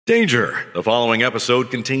Danger! The following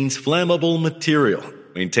episode contains flammable material.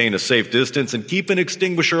 Maintain a safe distance and keep an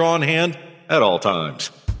extinguisher on hand at all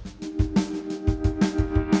times. The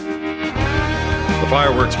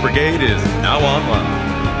Fireworks Brigade is now online.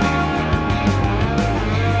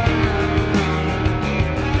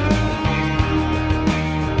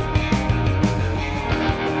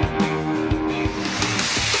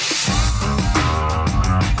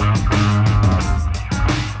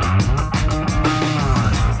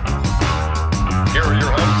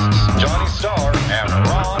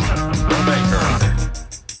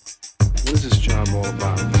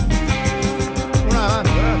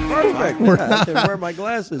 I can wear my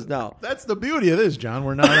glasses now. That's the beauty of this, John.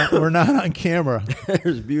 We're not on camera.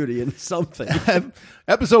 There's beauty in something.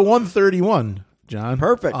 Episode 131, John.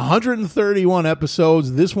 Perfect. 131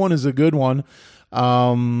 episodes. This one is a good one.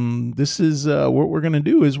 This is what we're going to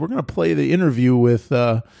do is we're going to play the interview with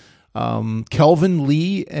Kelvin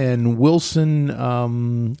Lee and Wilson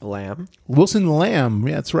Lamb. Wilson Lamb.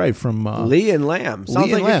 Yeah, that's right. From Lee and Lamb. Sounds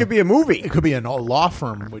Lee like Lamb. It could be a movie. It could be a law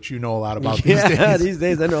firm, which you know a lot about Yeah, these days. these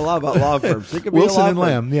days I know a lot about law firms. It could Wilson be a law and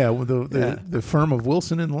firm. Lamb, yeah, with the firm of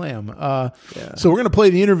Wilson and Lamb. So we're going to play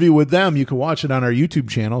the interview with them. You can watch it on our YouTube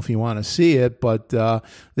channel if you want to see it. But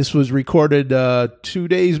this was recorded 2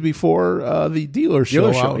 days before the dealer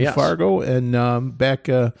show out in Fargo, and back.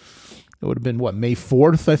 It would have been, May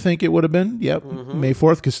 4th, I think it would have been. Yep, May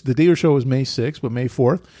 4th, because the dealer show was May 6th, but May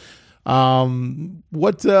 4th.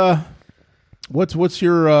 What's your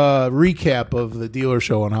recap of the dealer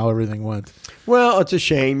show and how everything went? Well, it's a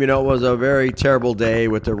shame. It was a very terrible day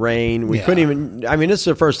with the rain. We couldn't even, this is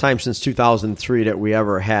the first time since 2003 that we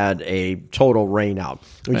ever had a total rain out.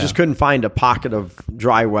 We just couldn't find a pocket of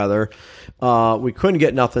dry weather. We couldn't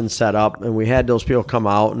get nothing set up, and we had those people come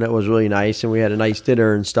out, and it was really nice, and we had a nice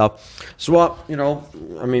dinner and stuff. So,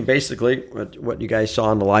 basically, what you guys saw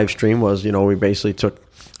on the live stream was, we basically took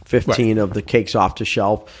 15 of the cakes off the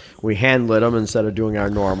shelf. We hand lit them instead of doing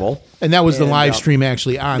our normal. And that was the live stream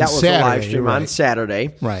actually on Saturday. That was the live stream on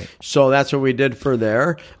Saturday. Right. So that's what we did for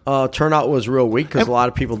there. Turnout was real weak because a lot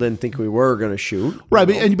of people didn't think we were going to shoot. Right,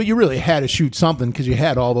 but you really had to shoot something because you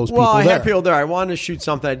had all those people there. Well, I had people there. I wanted to shoot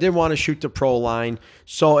something. I did want to shoot the pro line.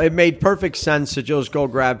 So it made perfect sense to just go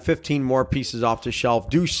grab 15 more pieces off the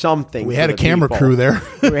shelf, do something. We had a camera crew there.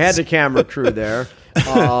 We had the camera crew there.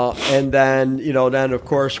 And then, then of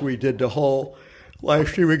course we did the whole live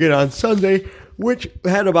stream again on Sunday, which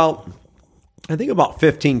had about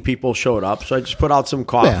 15 people showed up. So I just put out some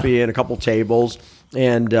coffee and a couple tables.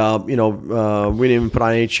 And, we didn't even put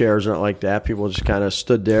on any chairs or anything like that. People just kind of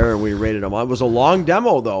stood there and we rated them. It was a long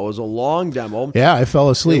demo, though. It was a long demo. Yeah, I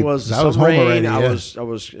fell asleep. It was I was home already.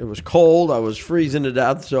 It was cold. I was freezing to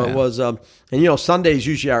death. So it was, and Sundays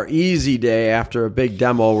usually our easy day after a big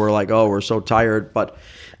demo. We're like, oh, we're so tired. But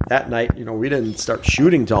that night, we didn't start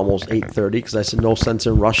shooting till almost 8:30 because I said no sense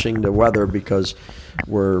in rushing the weather because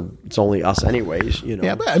it's only us anyways.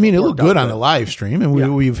 Yeah, but it looked good on the live stream,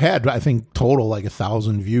 and we've had I think total like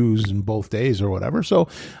 1,000 views in both days or whatever. So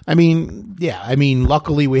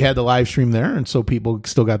luckily we had the live stream there, and so people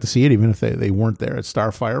still got to see it even if they weren't there at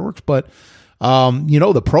Star Fireworks. But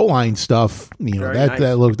the pro line stuff,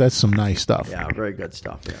 that's some nice stuff. Yeah, very good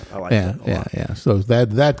stuff. Yeah, I like that a lot. Yeah. So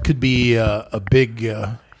that could be a big.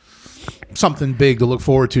 Something big to look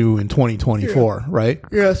forward to in 2024, right?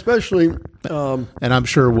 Yeah, especially. And I'm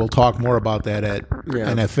sure we'll talk more about that at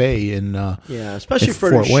NFA especially for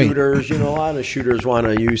the shooters. A lot of shooters want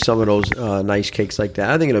to use some of those nice cakes like that.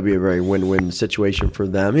 I think it'll be a very win-win situation for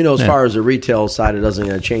them. As far as the retail side, it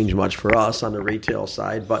doesn't change much for us on the retail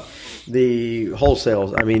side, but the wholesale,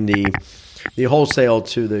 the wholesale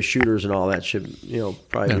to the shooters and all that should,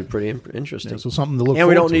 probably be pretty interesting. Yeah, so something to look forward to. And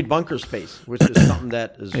we don't need bunker space, which is something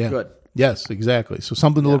that is good. Yes, exactly. So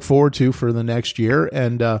something to look forward to for the next year.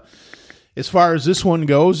 And as far as this one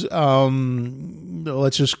goes,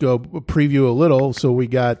 let's just go preview a little. So we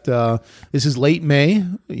got, this is late May.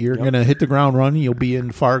 You're going to hit the ground running. You'll be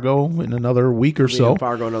in Fargo in another week or so. In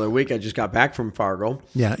Fargo another week. I just got back from Fargo.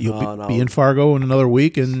 Yeah, you'll be in Fargo in another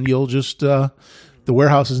week, and you'll just... the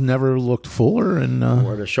warehouse has never looked fuller, and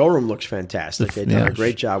or the showroom looks fantastic. They've done a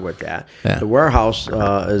great job with that. Yeah. The warehouse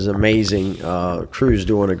is amazing. Crew's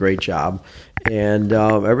doing a great job, and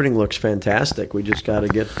everything looks fantastic. We just got to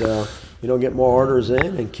get more orders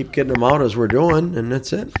in and keep getting them out as we're doing, and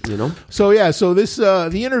that's it. So this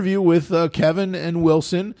the interview with Kevin and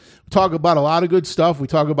Wilson. talk about a lot of good stuff. We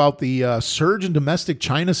talk about the surge in domestic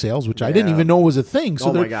China sales, which I didn't even know was a thing.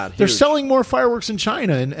 So my God, they're huge. selling more fireworks in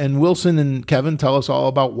China, and Wilson and Kevin tell us all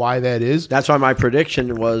about why that is. That's why my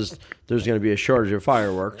prediction was there's going to be a shortage of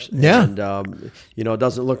fireworks. Yeah. And, it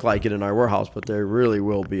doesn't look like it in our warehouse, but there really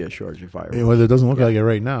will be a shortage of fireworks. Well, it doesn't look like it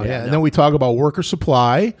right now. Yeah. And then we talk about worker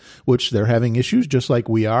supply, which they're having issues just like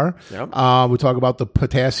we are. Yep. We talk about the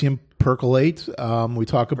potassium percolate. We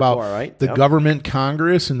talk about the government,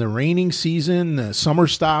 Congress, and the raining season, the summer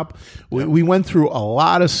stop. We went through a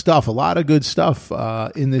lot of stuff, a lot of good stuff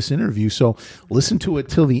in this interview. So listen to it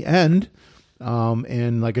till the end.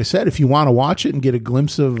 And like I said, if you want to watch it and get a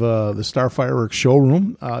glimpse of the Star Fireworks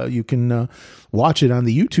showroom, you can watch it on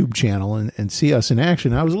the YouTube channel and see us in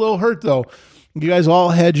action. I was a little hurt, though. You guys all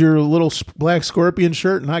had your little black scorpion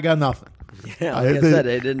shirt, and I got nothing. Yeah, like I said,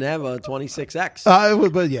 they didn't have a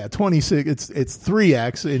 26X. But yeah, 26. It's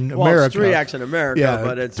 3X in Well, America. it's 3X in America,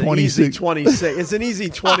 but it's 26. an easy 26. It's an easy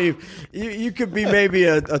 20. You could be maybe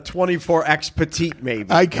a 24X petite,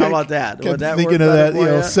 maybe. How about that? Kept Would that thinking work of that, better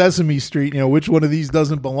for you? Sesame Street. Which one of these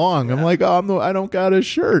doesn't belong? I'm like, I don't got a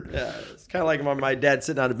shirt. Yeah, it's kind of like when my dad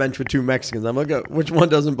sitting on a bench with two Mexicans. I'm like, which one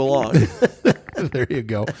doesn't belong? There you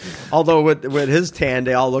go. Although with his tan,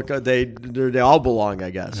 they all they all belong, I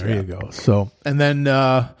guess. There you go. So, and then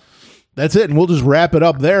that's it, and we'll just wrap it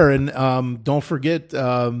up there. And don't forget,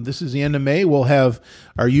 this is the end of May. We'll have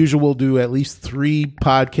our usual. We'll do at least 3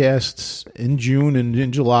 podcasts in June and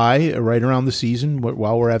in July, right around the season,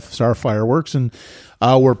 while we're at Star Fireworks, and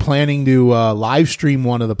we're planning to live stream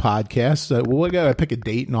one of the podcasts. We got to pick a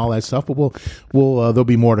date and all that stuff, but we'll there'll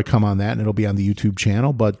be more to come on that, and it'll be on the YouTube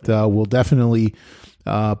channel. But we'll definitely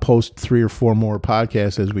post 3 or 4 more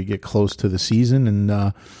podcasts as we get close to the season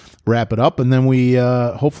and wrap it up. And then we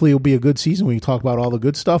hopefully it'll be a good season. We talk about all the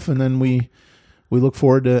good stuff, and then we look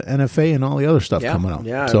forward to NFA and all the other stuff coming up.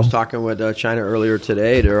 Yeah, I was talking with China earlier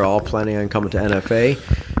today. They're all planning on coming to NFA.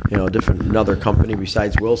 Another company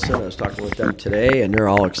besides Wilson. I was talking with them today, and they're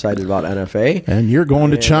all excited about NFA. And you're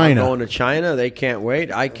going to China. I'm going to China. They can't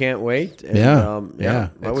wait. I can't wait. And,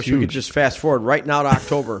 I wish we could just fast forward right now to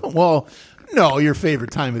October. Well, no, your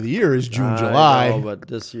favorite time of the year is June, July. I know, but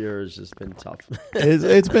this year has just been tough.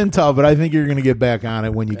 It's been tough, but I think you're going to get back on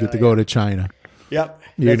it when you get to go to China. Yep,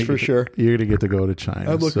 that's for sure. You're going to get to go to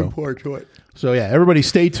China. I'm looking forward to it. So yeah, everybody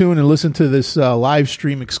stay tuned and listen to this live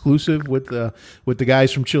stream exclusive with the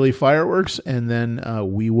guys from Chili Fireworks, and then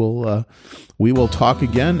we will talk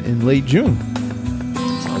again in late June.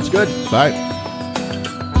 Sounds good. Bye.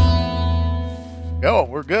 Yo,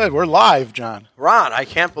 we're good. We're live, John. Ron, I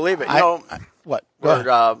can't believe it. What?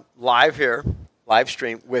 We're live here, live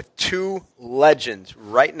stream with 2 legends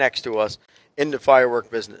right next to us in the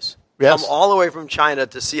firework business. Yes. Come all the way from China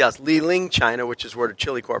to see us. Liling, China, which is where the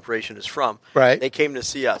Chili Corporation is from. Right. They came to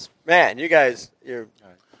see us. Man, you guys,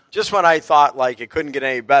 just when I thought it couldn't get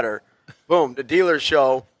any better, boom, the dealer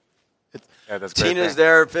show. That's Tina's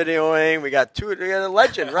there videoing. We got a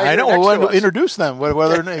legend right I here know. next We'll to us. introduce them. What are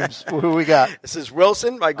their names? Who we got? This is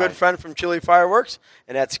Wilson, my good friend from Chili Fireworks,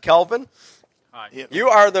 and that's Kelvin. Hi. You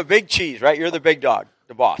are the big cheese, right? You're the big dog,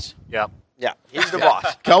 the boss. Yeah. Yeah, he's the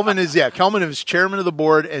boss. Kelvin is chairman of the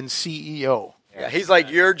board and CEO. Yeah, he's like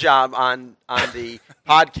your job on the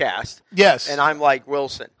podcast. Yes. And I'm like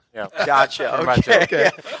Wilson. Yeah. Gotcha. Pretty much, Okay. Yeah,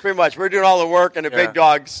 pretty much. We're doing all the work, and the big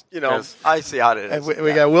dogs, Yes. I see how it is. And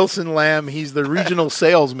we got Wilson Lamb. He's the regional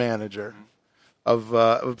sales manager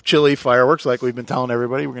of Chili Fireworks. Like we've been telling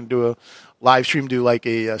everybody, we're going to do a live stream, do like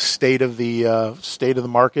a state of the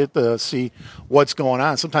market, see what's going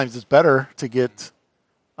on. Sometimes it's better to get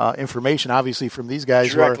information, obviously, from these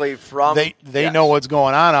guys directly from they know what's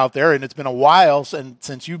going on out there, and it's been a while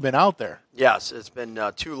since you've been out there. Yes, it's been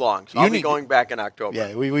too long. So I'll be going back in October.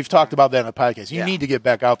 Yeah, we've talked about that in the podcast. You need to get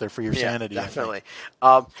back out there for your sanity. Definitely.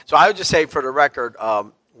 So I would just say, for the record,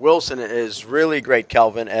 Wilson is really great,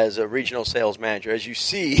 Kelvin, as a regional sales manager. As you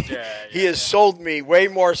see, he has sold me way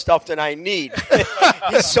more stuff than I need.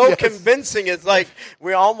 He's so convincing. It's like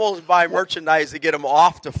we almost buy merchandise to get him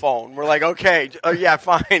off the phone. We're like, okay,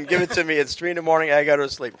 fine, give it to me. It's 3 a.m. I got to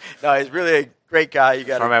sleep. No, he's really a great guy. You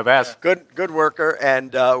got my best. Good worker,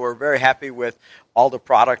 and we're very happy with all the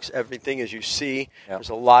products, everything as you see. Yep. There's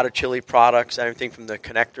a lot of Chili products, everything from the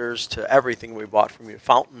connectors to everything we bought from you,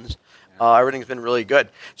 fountains. Everything's been really good.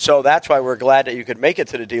 So that's why we're glad that you could make it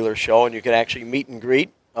to the dealer show and you could actually meet and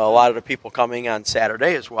greet a lot of the people coming on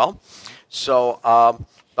Saturday as well. So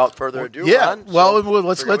without further ado, Ron,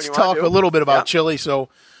 let's talk a little bit about Chili. So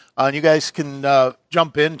you guys can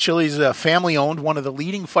jump in. Chili's family-owned, one of the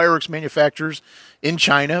leading fireworks manufacturers in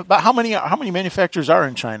China. But how many manufacturers are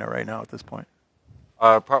in China right now at this point?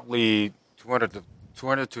 Probably 200 to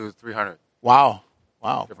 200 to 300 Wow.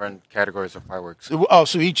 different categories of fireworks. Oh,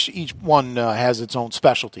 so each one has its own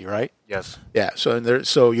specialty, right? Yes. Yeah.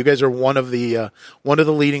 So you guys are one of the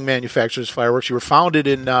leading manufacturers of fireworks. You were founded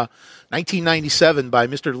in 1997 by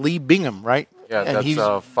Mr. Lee Bingham, right? Yeah, and he's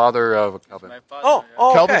that's father of Kelvin. My Oh, father,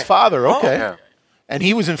 oh, Kelvin's okay. father. Okay. Yeah. And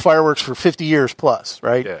he was in fireworks for 50 years plus,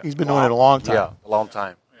 right? Yeah. He's been doing it a long time. Yeah, a long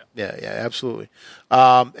time. Yeah, absolutely.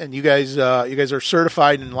 And you guys are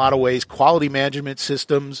certified in a lot of ways. Quality management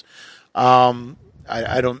systems.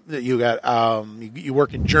 I don't. You got. You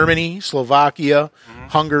work in Germany, Slovakia,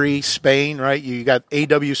 Hungary, Spain, right? You got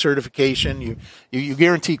AW certification. You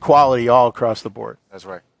guarantee quality all across the board. That's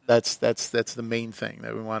right. That's the main thing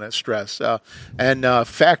that we want to stress. And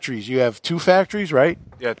factories. You have 2 factories, right?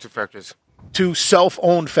 Yeah, 2 factories. 2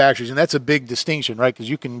 self-owned factories, and that's a big distinction, right? Because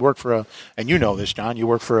you can work for and you know this, John. You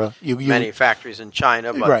work for Many factories in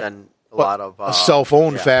China, but Right. then a lot of a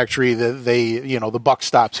self-owned yeah. factory that the buck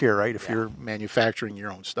stops here, right? If you're manufacturing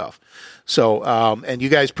your own stuff. So, and you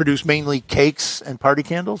guys produce mainly cakes and party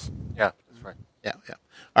candles? Yeah, that's right. Yeah.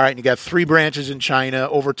 All right, and you got 3 branches in China,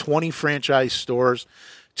 over 20 franchise stores,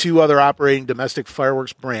 2 other operating domestic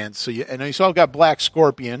fireworks brands. So you also got Black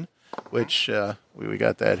Scorpion, which we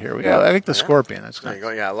got that here. I think the Scorpion. That's There nice. you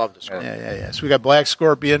go. Yeah, I love the Scorpion. Yeah. So we got Black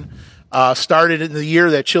Scorpion. Started in the year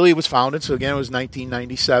that Chile was founded, so again, it was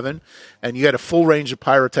 1997. And you got a full range of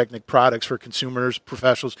pyrotechnic products for consumers,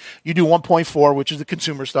 professionals. You do 1.4, which is the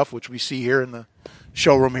consumer stuff, which we see here in the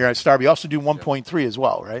showroom here at Starby. You also do 1.3 as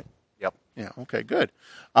well, right? Yep. Yeah, okay, good.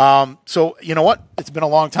 So, you know what? It's been a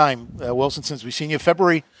long time, Wilson, since we've seen you.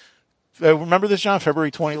 February, remember this, John?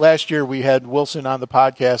 February 20. Last year, we had Wilson on the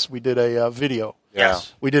podcast. We did a video. Yeah.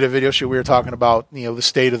 Yes. We did a video show. We were talking about, the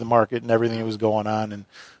state of the market and everything that was going on, and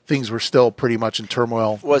things were still pretty much in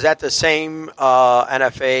turmoil. Was that the same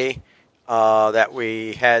NFA that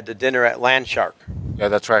we had the dinner at Landshark? Yeah,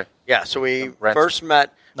 that's right. Yeah, so we Ranch. first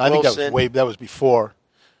met I think Wilson. that was before.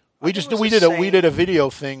 We think it was we the did a same-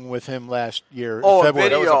 video thing with him last year. Oh, in a February.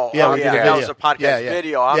 video. We did a That video. was a podcast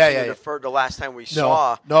video. I was Yeah. deferred the last time we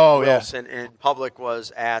saw No, yeah. Wilson in public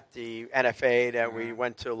was at the NFA that we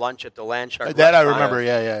went to lunch at the Landshark. That I restaurant. remember.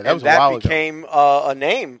 Yeah. That And was a while that ago. became a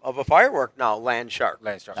name of a firework now, Landshark.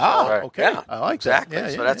 Landshark. Ah, Right. okay. Yeah, I like exactly.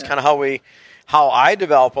 that. Yeah, So that's kind of how I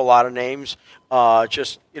develop a lot of names.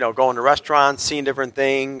 Just going to restaurants, seeing different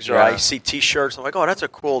things, or Yeah. I see T-shirts. I'm like, oh, that's a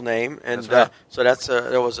cool name, and That's right. so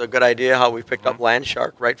that was a good idea how we picked up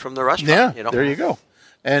Landshark right from the restaurant. Yeah, there you go.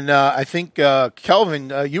 And I think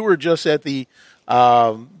Kelvin, you were just at the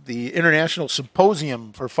International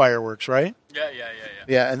Symposium for Fireworks, right? Yeah.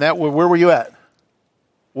 Yeah, and where were you at?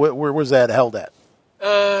 Where was that held at?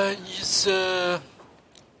 It's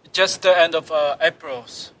just the end of April.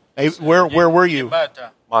 Hey, where were In you?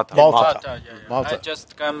 Malta. Malta. Malta. Yeah. Malta. I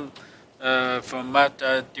just come from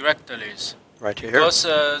Malta directly. Right here. Because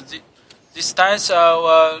this times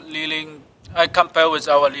our Liling, I compare with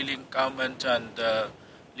our Liling government and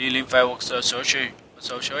Liling Fireworks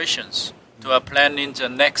associations to planning the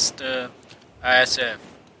next ISF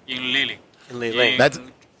in Liling. In Liling. In That's-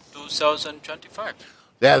 2025.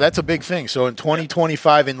 Yeah, that's a big thing. So in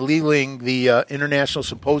 2025 in Liling, the International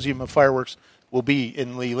Symposium of Fireworks will be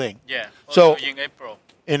in Liling Yeah. So- Also in April.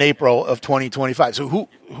 in April of 2025. So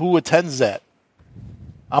who attends that?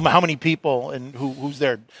 How many people and who's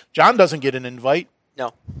there? John doesn't get an invite.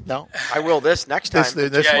 No, No. I will this next time.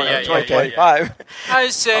 This Yeah, one. yeah, yeah, Okay. yeah. 2025. I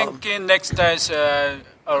think in next time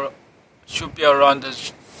should be around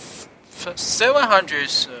 700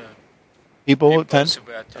 People attend. should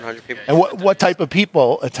be attend. 700 people. And what type of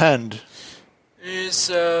people attend? Is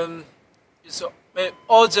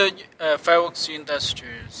all the fireworks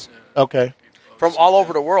industries. Okay. From all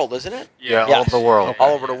over the world, isn't it? Yeah, Yes. all over the world. All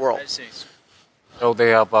over the world. I think so. So they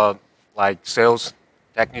have like sales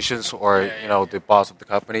technicians or the boss of the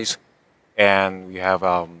companies, and we have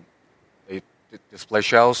they display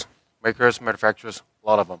shells makers, manufacturers, a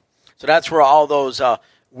lot of them. So that's where all those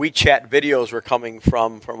WeChat videos were coming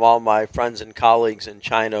from all my friends and colleagues in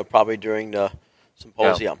China, probably during the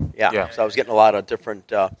symposium. Yeah. So I was getting a lot of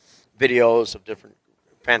different videos of different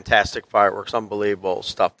fantastic fireworks, unbelievable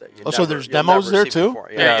stuff that you so never- there's you'll demos never there see too? before.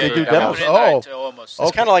 Yeah, they do yeah, demos. every Oh. night, almost.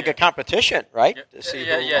 It's kind of like a competition, right? To see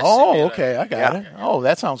who- Yes, Oh, similar. okay. I got Yeah. it. Oh,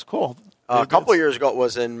 that sounds cool. A couple of years ago, it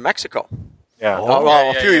was in Mexico. Yeah. Oh. Well,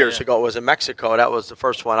 Yeah, a few yeah, years yeah. ago, it was in Mexico. That was the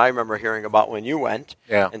first one I remember hearing about when you went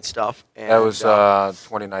Yeah. and stuff. And, That was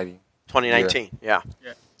 2019. 2019. Yeah.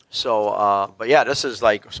 Yeah. So, but yeah, this is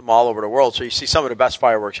like some all over the world. So you see some of the best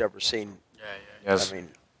fireworks you've ever seen. Yes. I mean,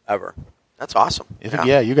 ever. That's awesome.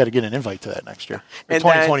 Yeah, you got to get an invite to that next year. And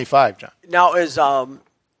 2025, John. Now is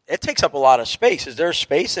it takes up a lot of space. Is there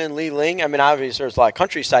space in Liling? I mean, obviously there's a lot of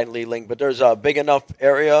countryside in Liling, but there's a big enough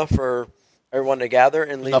area for everyone to gather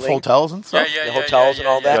in Liling. Enough hotels and stuff. The hotels and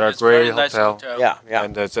all that? Got a It's very great nice hotel. Yeah.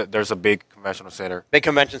 And there's a big conventional center. Big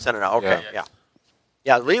convention center now. Okay, Yeah.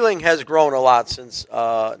 yeah. Liling has grown a lot since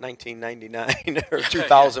 1999 or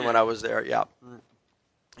 2000 when I was there. Yeah,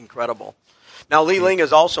 incredible. Now Liling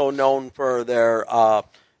is also known for their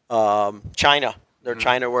China, their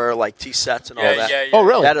Chinaware like tea sets and all that. Oh,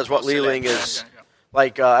 really? That is what Liling is.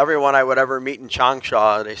 Like everyone I would ever meet in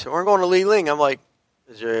Changsha, they say we're going to Liling. I'm like,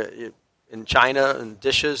 is you in China and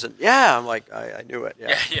dishes and I'm like I knew it.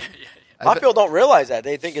 Yeah. A lot of people don't realize that.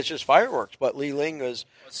 They think it's just fireworks, but Liling is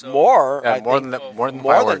more. Yeah, I more think, than more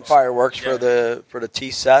fireworks. than fireworks for the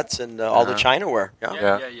tea sets and all the Chinaware.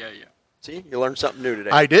 Yeah. Yeah. See, you learned something new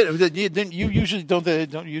today. I did. Didn't you usually don't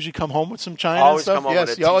you usually come home with some China Always and stuff? come home yes,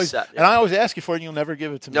 with a you tea always, set, and I always ask you for it, and you'll never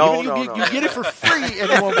give it to me. No, Even no. you get it for free,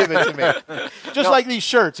 and you won't give it to me. Just like these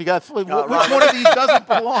shirts, you got which one of these doesn't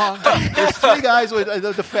belong? There's three guys with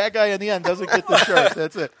the fat guy in the end doesn't get the shirt.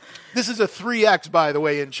 That's it. This is a 3X, by the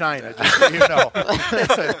way, in China, just so you know.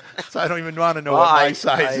 So I don't even want to know what my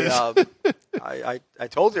size is. I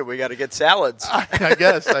told you we got to get salads. I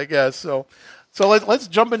guess. So let's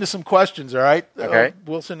jump into some questions, all right? Okay.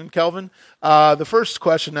 Wilson and Kelvin. The first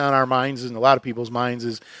question on our minds and a lot of people's minds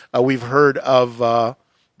is we've heard of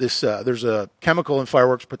this. There's a chemical in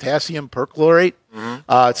fireworks, potassium perchlorate.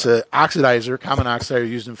 It's an oxidizer, common oxidizer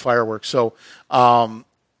used in fireworks. So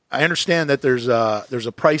I understand that there's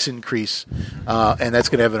a price increase, and that's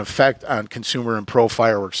going to have an effect on consumer and pro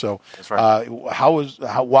fireworks. So That's right.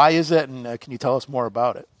 why is that, and can you tell us more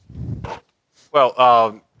about it?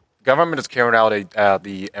 Well, government is carrying out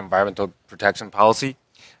the environmental protection policy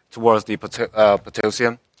towards the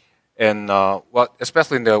potassium, and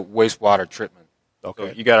especially in the wastewater treatment. Okay.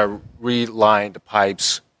 So you got to reline the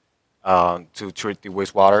pipes to treat the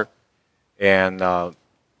wastewater, and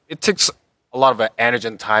it takes a lot of energy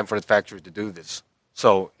and time for the factory to do this.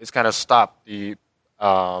 So it's kind of stopped the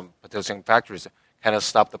potassium factories, kind of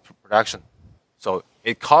stopped the production. So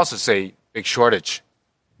it causes a big shortage.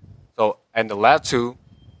 So and the led to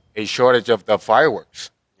a shortage of the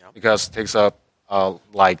fireworks because it takes up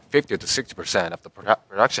like 50 to 60% of the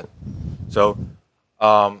production. So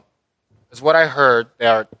as what I heard,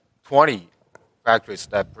 there are 20 factories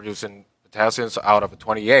that produce potassium out of the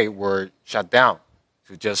 28 were shut down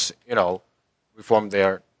to just, reform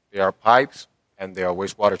their pipes and their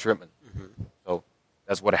wastewater treatment. So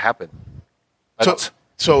that's what happened.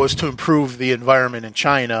 So as to improve the environment in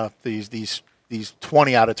China, these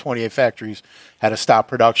 20 out of 28 factories had to stop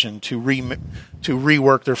production to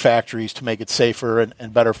rework their factories to make it safer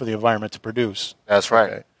and better for the environment to produce. That's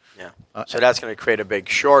right. Okay. Yeah. So that's going to create a big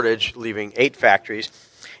shortage, leaving 8 factories.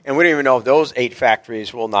 And we don't even know if those 8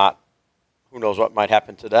 factories will not, who knows what might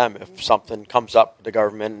happen to them if something comes up with the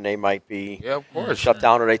government and they might be Yeah, of course. shut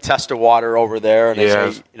down or they test the water over there and they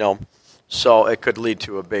Yes. say, so it could lead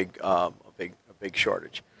to a big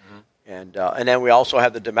shortage. And then we also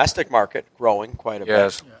have the domestic market growing quite a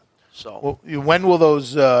Yes. bit. So Well, when will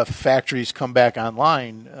those factories come back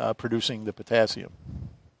online producing the potassium?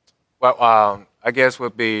 Well, I guess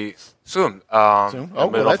would be soon. Soon? Oh, well,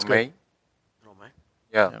 middle that's of May. good.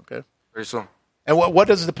 Yeah, Okay. very soon. And what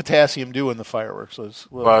does the potassium do in the fireworks?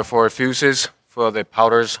 Well, for fuses, for the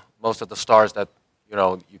powders, most of the stars that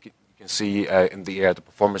you can see in the air, the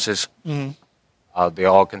performances, they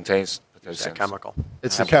all contain it's potassium. that chemical.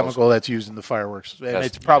 It's the Chemicals. chemical that's used in the fireworks, and Yes.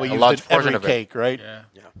 it's probably A used large in portion every of it. cake, right? Yeah.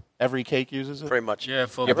 Every cake uses it. Pretty much. Yeah,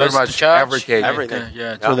 for Yeah, pretty burst much charge. every cake. Everything.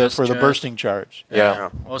 Yeah, For the charge. bursting charge. Yeah.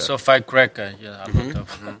 Also firecracker. Yeah, a lot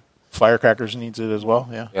of. Firecrackers needs it as well.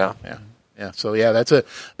 Yeah. Yeah. So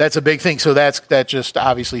that's a big thing. So that's just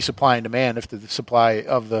obviously supply and demand. If the supply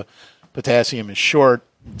of the potassium is short,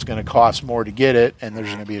 it's going to cost more to get it, and there's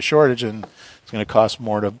going to be a shortage, and it's going to cost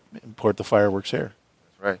more to import the fireworks here.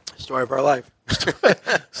 Right. Story of our life.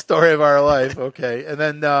 Story of our life. Okay, and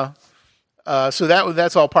then so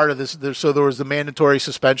that's all part of this. So there was the mandatory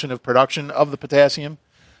suspension of production of the potassium.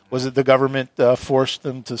 Was it the government forced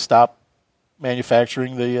them to stop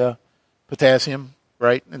manufacturing the potassium?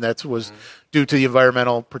 Right, and that was due to the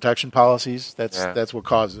environmental protection policies. That's what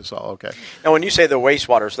caused this all. Okay. Now, when you say the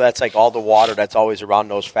wastewater, so that's like all the water that's always around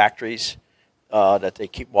those factories, that they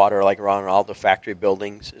keep water like around all the factory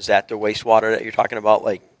buildings. Is that the wastewater that you're talking about,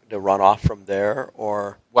 like the runoff from there,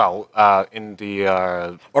 or Well, in the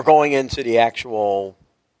or going into the actual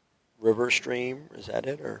river stream? Is that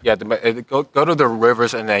it? Or go to the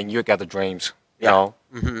rivers and then you get the drains. You know,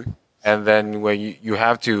 and then when you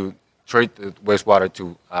have to treat the wastewater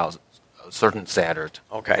to a certain standard.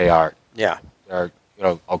 Okay. They are yeah,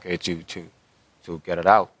 okay to get it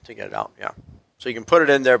out. To get it out, yeah. So you can put it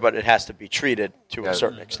in there, but it has to be treated to a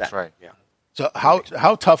certain extent. That's right. Yeah. So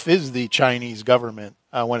how tough is the Chinese government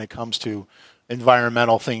when it comes to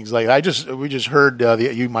environmental things? Like we just heard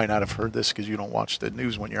you might not have heard this because you don't watch the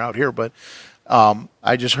news when you're out here, but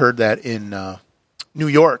I just heard that in New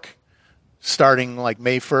York, starting like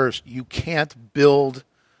May 1st, you can't build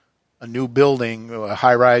a new building, a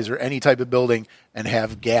high rise or any type of building, and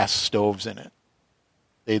have gas stoves in it.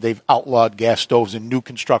 They've outlawed gas stoves in new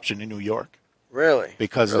construction in New York. Really?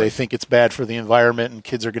 Because they think it's bad for the environment and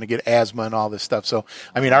kids are going to get asthma and all this stuff. So,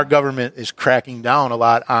 I mean, our government is cracking down a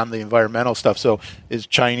lot on the environmental stuff. So is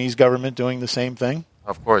Chinese government doing the same thing?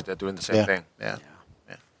 Of course, they're doing the same thing. Yeah.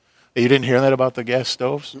 You didn't hear that about the gas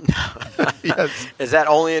stoves? Yes. Is that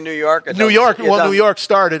only in New York? New York. Well, New York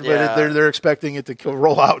started, but Yeah. they're expecting it to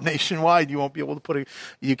roll out nationwide. You won't be able to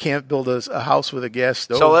you can't build a house with a gas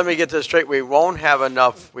stove. So let me get this straight. We don't have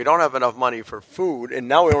enough money for food, and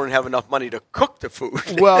now we don't have enough money to cook the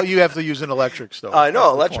food. Well, you have to use an electric stove. I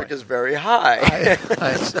know That's the electric point. is very high.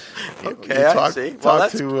 Okay, I see.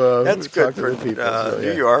 Well, that's good for the people. So,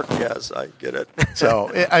 New York. Yes, I get it. So,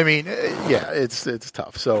 I mean, it's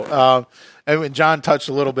tough. So, and when John touched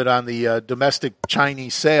a little bit on the domestic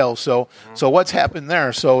Chinese sales. So what's happened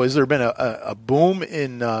there? So, has there been a boom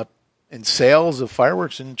in sales of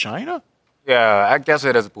fireworks in China? Yeah, I guess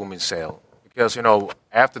it is a booming sale because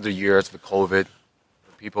after the years of COVID,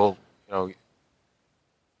 people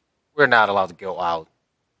we're not allowed to go out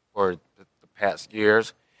for the past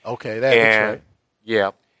years. Okay, that's right.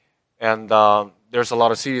 Yeah, and there's a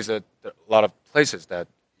lot of cities a lot of places that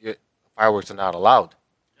fireworks are not allowed.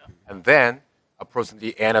 And then, approaching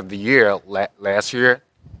the end of the year, last year,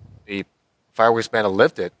 the fireworks ban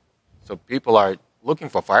lifted, so people are looking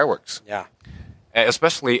for fireworks. Yeah.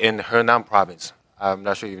 Especially in Henan province. I'm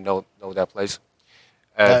not sure you know that place.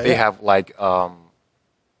 They have like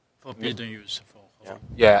Forbidden use for.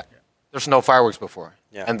 there's no fireworks before.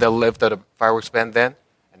 Yeah. And they lifted a fireworks ban then,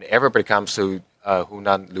 and everybody comes to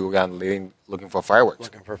Hunan, Luoyang looking for fireworks.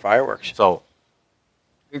 Looking for fireworks. So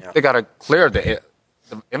they got to clear the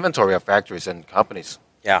inventory of factories and companies.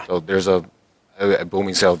 Yeah. So there's a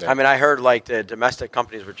booming sale there. I mean, I heard like the domestic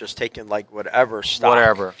companies were just taking like whatever stock.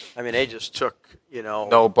 Whatever. I mean, they just took,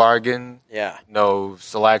 No bargain. Yeah. No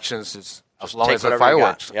selections. Just as long take as the whatever you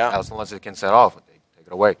got. fireworks. Yeah. As long as it can set off, they take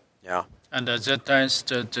it away. Yeah. And at that time,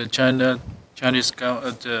 the Chinese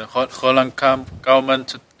the Holland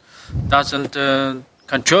government doesn't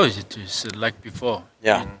control it. It's like before.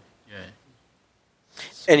 Yeah. Yeah.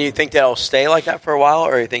 And you think they'll stay like that for a while,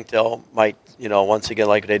 or you think they'll might, once again,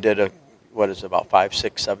 like they did about 5,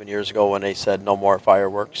 6, 7 years ago when they said no more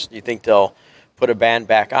fireworks? Do you think they'll put a ban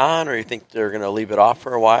back on, or you think they're going to leave it off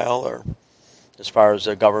for a while, or as far as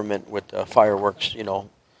the government with the fireworks,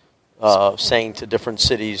 saying to different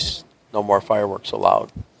cities no more fireworks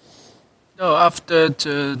allowed? No, after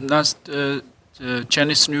the last the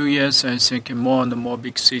Chinese New Year's, I think more and more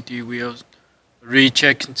big city will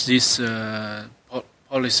recheck this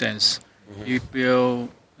policies. Mm-hmm. It will.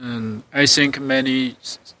 I think many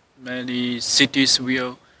cities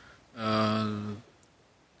will.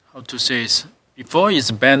 How to say it? Before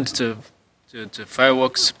it's banned the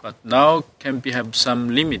fireworks, but now can have some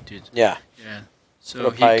limited. Yeah. Yeah. So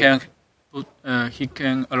he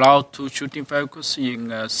can allow to shooting fireworks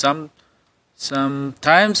in some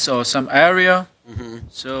times or some area. Mm-hmm.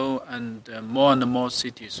 So and more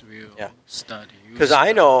cities will study. Because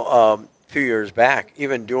I know a few years back,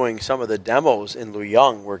 even doing some of the demos in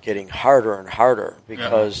Luoyang were getting harder and harder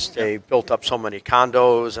because they built up so many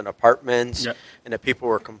condos and apartments, and the people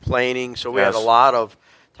were complaining. So we had a lot of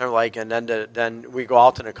and then we go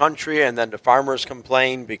out in the country, and then the farmers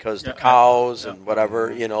complain because the cows and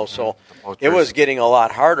whatever, So it was getting a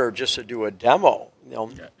lot harder just to do a demo,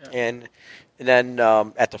 and then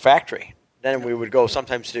at the factory. Then we would go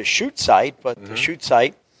sometimes to the shoot site, but the shoot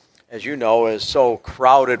site, as you know, is so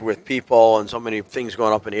crowded with people and so many things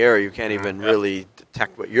going up in the air, you can't even really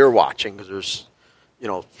detect what you're watching because there's,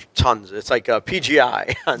 tons. It's like a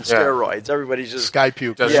PGI on steroids. Everybody's just Sky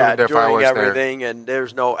puke. doing everything, and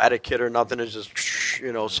there's no etiquette or nothing. It's just,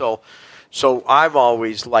 So I've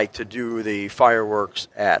always liked to do the fireworks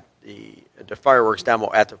at the fireworks demo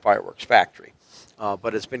at the fireworks factory.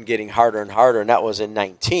 But it's been getting harder and harder, and that was in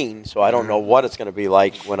 2019, so I don't know what it's going to be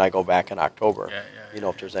like when I go back in October.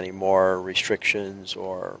 If there's any more restrictions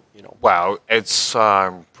or, Wow, it's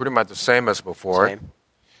pretty much the same as before. Same.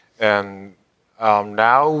 And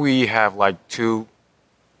now we have like 2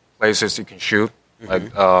 places you can shoot,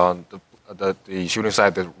 like the shooting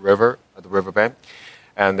site at the riverbank,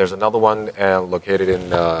 and there's another one located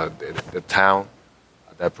in the town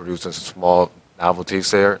that produces small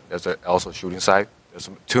novelties there. There's also a shooting site. There's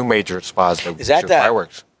 2 major spots that Is that shoot that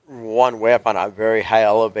fireworks. one way up on a very high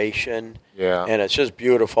elevation? Yeah. And it's just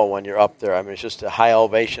beautiful when you're up there. I mean, it's just a high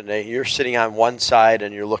elevation. You're sitting on one side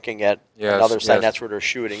and you're looking at another side. And that's where they're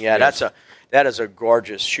shooting. Yeah, that is a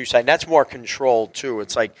gorgeous shoot site. And that's more controlled too.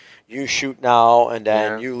 It's like you shoot now and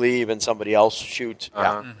then you leave and somebody else shoots.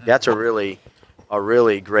 Yeah, that's a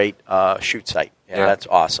really great shoot site. Yeah, that's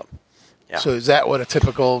awesome. Yeah. So is that what a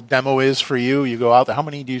typical demo is for you? You go out there. How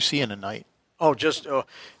many do you see in a night? Oh,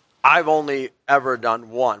 I've only ever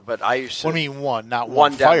done one, but I used to. What do you mean one? Not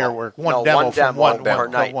one firework. One demo per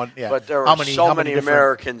night. Yeah. But there were so many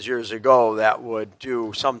Americans years ago that would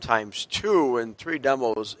do sometimes 2 and 3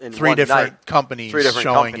 demos in 3 one different night. companies 3 different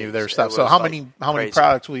showing companies. you their It stuff. was So how like many crazy.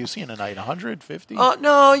 products will you see in a night? 150?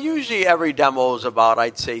 No, usually every demo is about,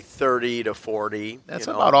 I'd say, 30 to 40. That's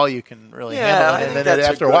about all you can really Yeah, I handle. think And then that's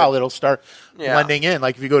after a while, it'll start Yeah. blending in.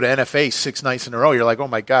 Like if you go to NFA 6 nights in a row, you're like, oh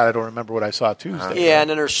my God, I don't remember what I saw Tuesday. Yeah, and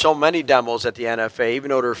then there's so many demos at the NFA, even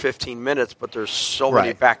though they're 15 minutes, but there's so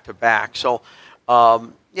many back-to-back. So, I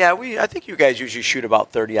think you guys usually shoot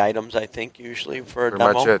about 30 items, I think, usually for a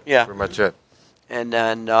demo. Much it. Yeah. Pretty much it. And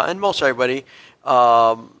then, and most everybody,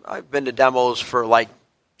 I've been to demos for like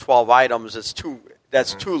 12 items. That's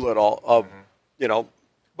too little,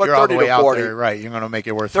 but You're all 30 the way to out 40. there, right? You're going to make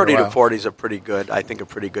it worth 30 your to while. 40 is a pretty good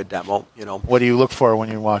demo, What do you look for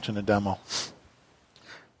when you're watching a demo?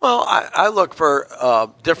 Well, I look for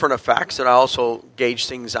different effects, and I also gauge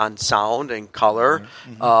things on sound and color.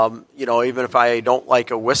 Even if I don't like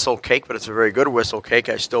a whistle cake, but it's a very good whistle cake,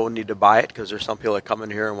 I still need to buy it because there's some people that come in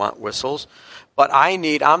here and want whistles. But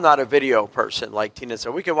I'm not a video person. Like Tina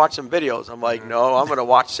said, we can watch some videos. I'm like, no, I'm going to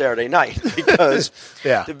watch Saturday night because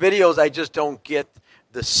the videos I just don't get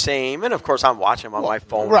the same. And of course, I'm watching them on my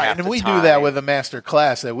phone. Right, half and the we time. do that with a master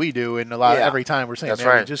class that we do, and every time we're saying,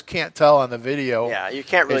 man, you just can't tell on the video. Yeah, you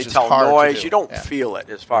can't really It's tell hard to noise. do. You don't feel it,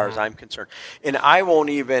 as far as I'm concerned. And I won't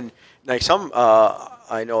even like some.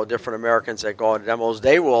 I know different Americans that go on demos.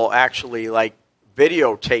 They will actually like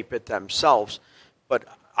videotape it themselves, but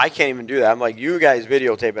I can't even do that. I'm like, you guys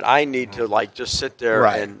videotape it. I need to like just sit there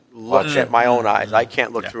and look at my own eyes. I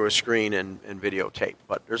can't look through a screen and videotape.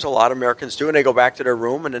 But there's a lot of Americans do, and they go back to their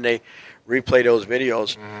room and then they replay those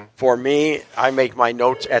videos. For me, I make my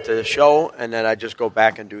notes at the show, and then I just go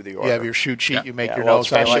back and do the order. You have your shoot sheet. You make your well, notes.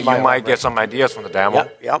 especially You might get some ideas from the demo.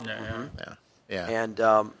 Yep. Yeah. And,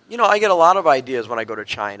 I get a lot of ideas when I go to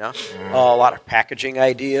China, a lot of packaging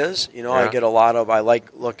ideas. I get I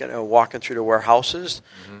like looking and walking through the warehouses.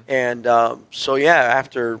 And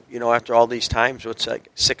after all these times, it's like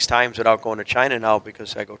 6 times without going to China now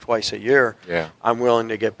because I go twice a year. Yeah. I'm willing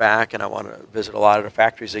to get back and I want to visit a lot of the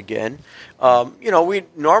factories again.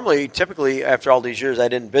 We typically, after all these years, I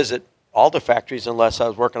didn't visit all the factories unless I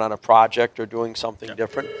was working on a project or doing something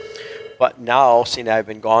different. But now, seeing I've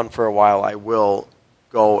been gone for a while, I will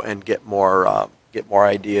go and get more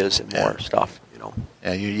ideas and more stuff.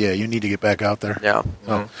 Yeah, you need to get back out there. Yeah.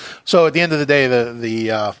 So at the end of the day,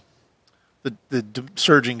 the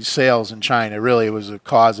surging sales in China really was a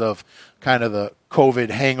cause of kind of the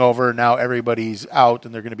COVID hangover. Now everybody's out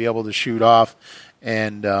and they're going to be able to shoot off,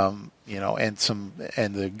 and the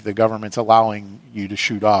government's allowing you to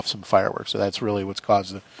shoot off some fireworks. So that's really what's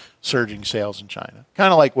caused the surging sales in China.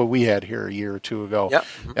 Kind of like what we had here a year or two ago. Yep.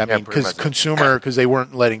 I mean, because they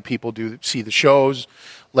weren't letting people see the shows,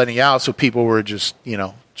 letting out, so people were just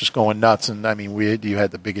going nuts. And I mean, you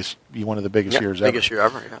had one of the biggest years ever. Biggest year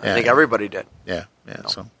ever. Yeah. I think everybody did. Yeah.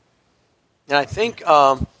 So. And I think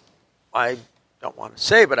I don't want to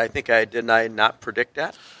say, but I think I not predict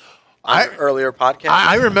that on an earlier podcast.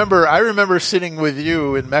 I remember sitting with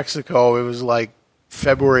you in Mexico. It was like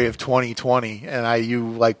February of 2020, and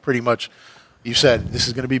you said this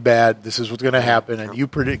is going to be bad. This is what's going to happen, and you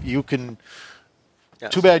predict you can.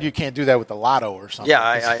 Yes. Too bad you can't do that with the lotto or something. Yeah,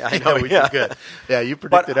 I know. We did good. Yeah, you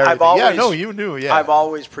predicted everything. You knew. Yeah, I've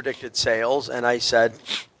always predicted sales, and I said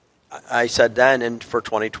then, and for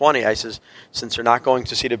 2020, I says, since they're not going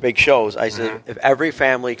to see the big shows, I said, if every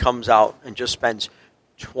family comes out and just spends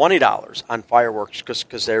 $20 on fireworks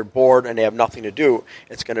because they're bored and they have nothing to do,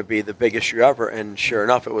 it's going to be the biggest year ever. And sure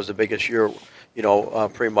enough, it was the biggest year,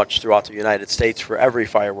 pretty much throughout the United States for every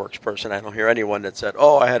fireworks person. I don't hear anyone that said,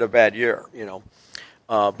 "Oh, I had a bad year,"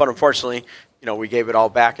 But unfortunately, we gave it all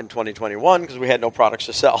back in 2021 because we had no products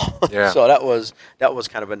to sell. Yeah. So that was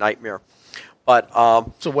kind of a nightmare. But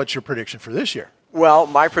so what's your prediction for this year? Well,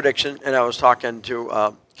 my prediction, and I was talking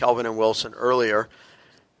to Kelvin and Wilson earlier.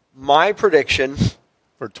 My prediction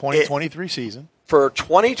for 2023 season. For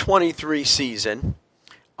 2023 season,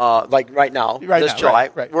 like right now, July,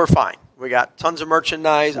 we're fine. We got tons of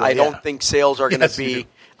merchandise. Well, I don't think sales are going to Yes, you be. do.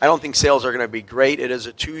 I don't think sales are going to be great. It is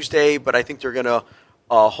a Tuesday, but I think they're going to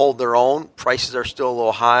hold their own. Prices are still a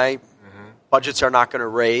little high. Budgets are not going to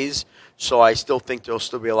raise, so I still think there'll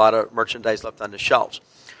still be a lot of merchandise left on the shelves.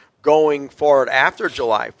 Going forward after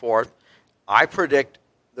July 4th, I predict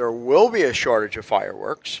there will be a shortage of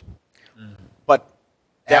fireworks, but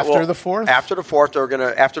After the 4th? After the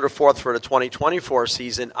 4th, after the 4th for the 2024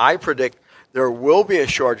 season, I predict there will be a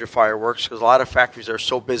shortage of fireworks because a lot of factories are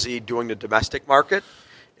so busy doing the domestic market.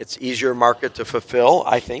 It's easier market to fulfill,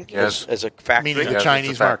 I think, Yes. as a factory. Meaning the Yes, Chinese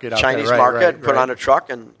it's a fact. market out Chinese there. Right, market, right, put right. on a truck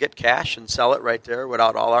and get cash and sell it right there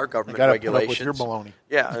without all our They government got to put up with regulations. your baloney.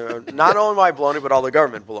 Yeah, not only my baloney, but all the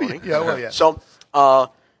government baloney. Yeah, well, yeah. So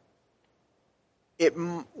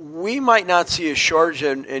we might not see a shortage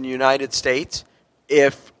in the United States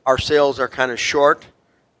if our sales are kind of short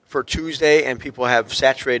for Tuesday and people have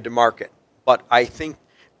saturated the market. But I think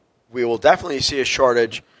we will definitely see a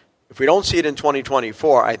shortage. If we don't see it in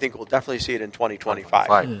 2024, I think we'll definitely see it in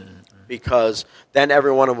 2025. Because then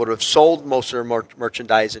everyone would have sold most of their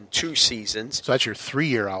merchandise in 2 seasons. So that's your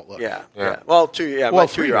 3-year outlook. Yeah. Yeah. Well, 2 years. Well, my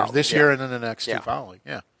 3 2-year years. outlook. This Yeah. year and then the next Yeah. 2 following.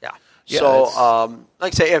 Yeah. Yeah. Yeah, So, it's-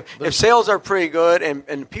 like I say, if sales are pretty good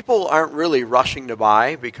and people aren't really rushing to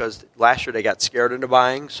buy because last year they got scared into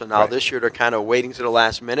buying, so now Right. this year they're kind of waiting to the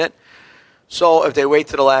last minute. So if they wait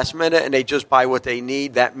to the last minute and they just buy what they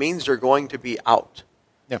need, that means they're going to be out.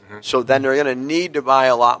 Yeah. So then they're going to need to buy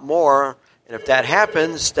a lot more, and if that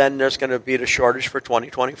happens, then there's going to be the shortage for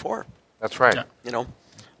 2024. That's right. Yeah. You know,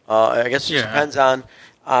 I guess it just Yeah. depends on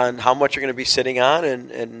how much you're going to be sitting on,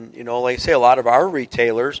 and you know, like I say, a lot of our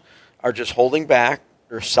retailers are just holding back.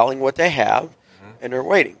 They're selling what they have, and they're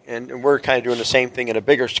waiting. And we're kind of doing the same thing at a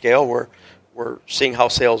bigger scale. We're seeing how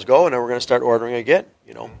sales go, and then we're going to start ordering again.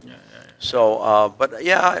 You know, so but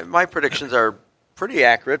yeah, my predictions are pretty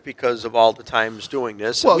accurate because of all the times doing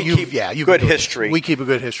this. Well, we you've keep been good doing history. this. We keep a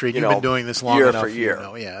good history. you You've know, been doing this long year enough. for year. You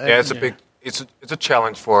know, yeah. Yeah, it's a big, it's a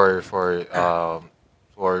challenge for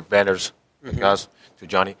vendors like us, to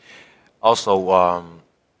Johnny. Also, well,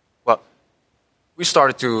 we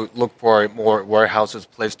started to look for more warehouses,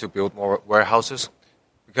 place to build more warehouses,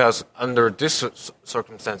 because under this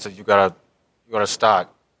circumstances, you gotta start.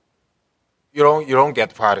 You don't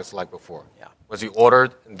get products like before. Yeah. Once you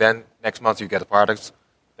ordered, and then next month you get the products,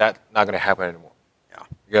 that's not gonna happen anymore. Yeah.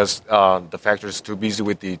 Because the factory is too busy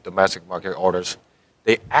with the domestic market orders.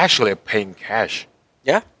 They actually are paying cash,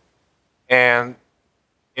 Yeah. and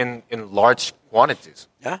in large quantities,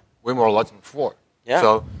 Yeah. way more large than before. Yeah.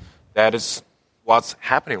 So that is what's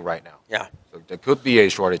happening right now. Yeah. So there could be a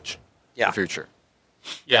shortage Yeah. in the future.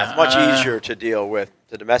 Yeah, It's much easier to deal with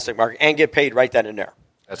the domestic market and get paid right then and there,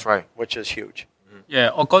 That's right. which is huge. Yeah,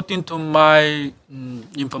 according to my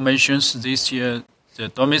information, this year the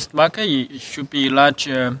domestic market it should be large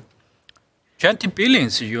 20 billion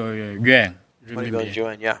yuan. 20 billion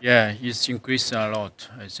yuan, yeah. Yeah, it's increased a lot,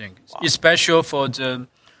 I think. Especially for the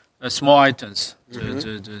small items.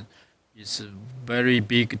 It's a very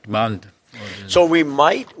big demand. For the, So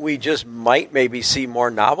we just might maybe see more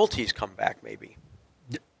novelties come back, maybe.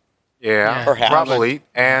 Yeah, Perhaps. probably.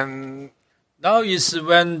 And now is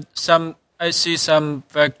when I see some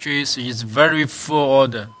factories is very full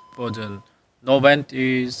order for the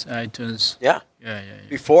novelties items. Yeah. Yeah.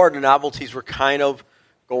 Before, the novelties were kind of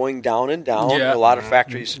going down and down. Yeah. A lot of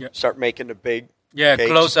factories Yeah. start making the big Yeah, cakes.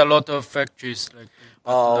 close a lot of factories. Like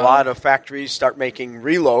A lot of factories start making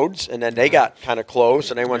reloads, and then they got kind of close,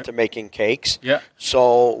 and they went to making cakes. Yeah.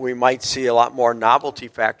 So we might see a lot more novelty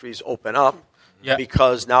factories open up Yeah.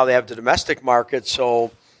 because now they have the domestic market. So,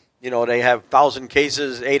 you know, they have 1,000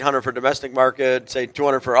 cases, 800 for domestic market, say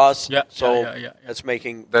 200 for us. Yeah, So yeah. that's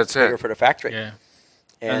making That's bigger it. for the factory. Yeah.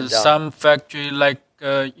 And some factory like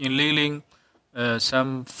in Liling,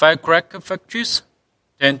 some firecracker factories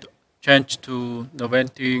then change to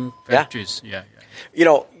novelty factories. Yeah. you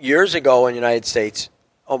know, years ago in the United States,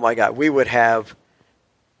 oh my God, we would have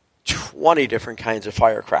 20 different kinds of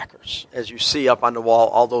firecrackers. As you see up on the wall,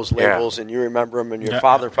 all those labels, and you remember them, and your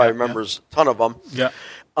father probably remembers a ton of them. Yeah.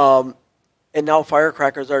 And now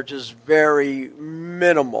firecrackers are just very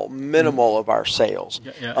minimal of our sales.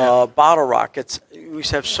 Bottle rockets, we used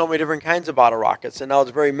to have so many different kinds of bottle rockets, and now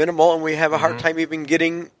it's very minimal, and we have a hard time even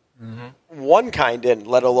getting one kind in,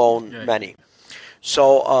 let alone many.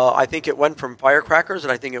 So I think it went from firecrackers,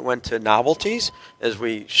 and I think it went to novelties. As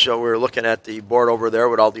we were looking at the board over there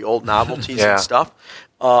with all the old novelties and stuff.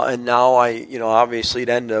 And now obviously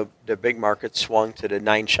then the big market swung to the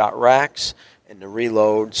 9-shot racks and the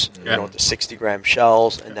reloads, with the 60-gram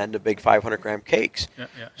shells, and then the big 500-gram cakes.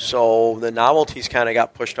 So the novelties kind of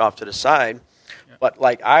got pushed off to the side. But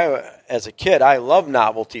like as a kid, I love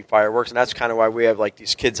novelty fireworks, and that's kind of why we have like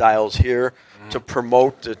these kids aisles here to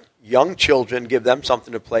promote the young children, give them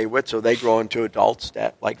something to play with, so they grow into adults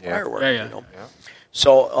that like fireworks. Yeah.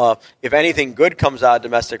 So if anything good comes out of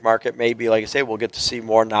domestic market, maybe, like I say, we'll get to see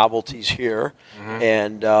more novelties here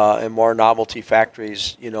and more novelty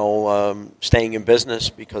factories, staying in business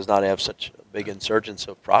because now they have such a big insurgence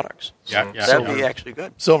of products. Yeah. That'd be actually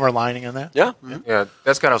good. Silver lining in that. Yeah. Yeah,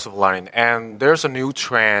 that's kind of silver lining. And there's a new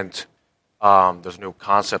trend. There's a new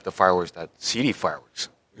concept of fireworks that city fireworks.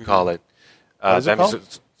 We call it. What is it called?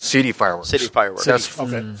 Means city fireworks. City fireworks. That's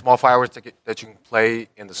small fireworks that you can play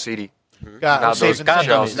in the city. Not those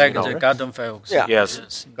shells, like the garden fireworks. Yeah.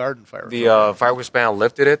 Yes. Garden fireworks. The fireworks ban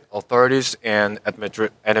lifted it. Authorities and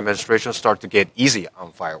administration start to get easy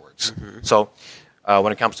on fireworks. So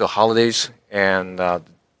when it comes to holidays and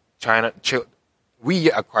China,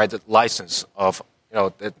 we acquired the license of,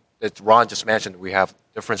 that Ron just mentioned. We have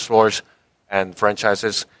different stores and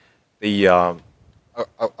franchises. The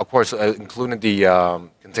of course, including the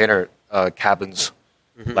container cabins,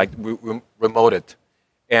 like we remoted.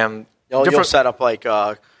 And You'll set up like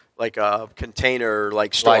a container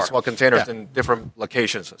store. Like small containers in different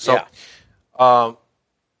locations. So, kind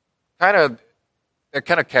of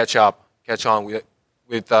catch on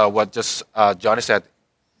with what just Johnny said.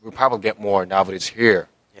 We'll probably get more novelties here.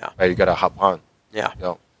 Yeah. Right? You got to hop on. Yeah.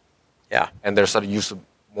 Yeah. And they're starting to use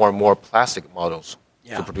more and more plastic models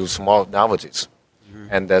to produce small novelties.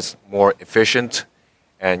 And that's more efficient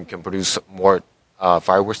and can produce more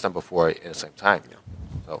fireworks than before at the same time. Yeah.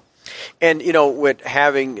 So. And, with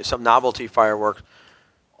having some novelty fireworks,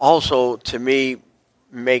 also, to me,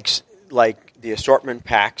 makes, like, the assortment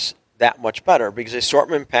packs that much better. Because the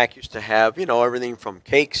assortment pack used to have, everything from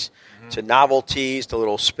cakes to novelties to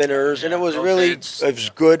little spinners. And it was it was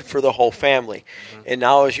good for the whole family. And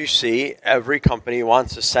now, as you see, every company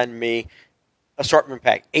wants to send me assortment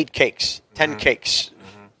pack, 8 cakes, 10 cakes,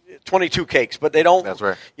 22 cakes. But they don't, That's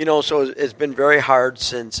right. So it's been very hard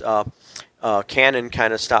since Canon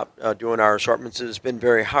kind of stopped doing our assortments. It's been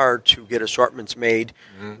very hard to get assortments made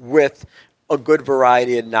with a good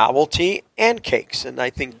variety of novelty and cakes. And I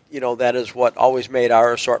think, that is what always made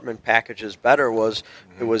our assortment packages better was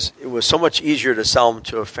it was so much easier to sell them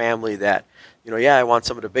to a family that, I want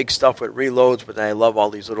some of the big stuff with reloads, but then I love all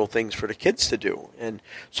these little things for the kids to do. And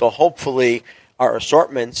so hopefully our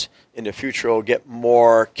assortments in the future will get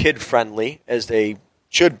more kid-friendly as they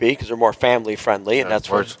should be, because they're more family-friendly, and that's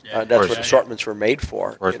what assortments were made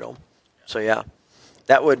for, So,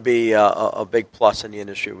 that would be a big plus in the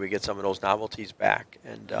industry. We get some of those novelties back.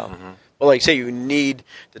 And but like I say, you need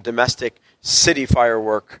the domestic city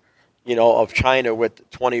firework, of China with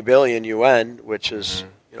 20 billion yuan, which is,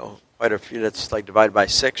 quite a few. That's like divided by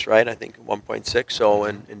 6, right? I think 1.6, so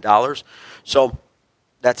in dollars. So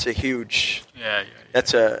that's a huge.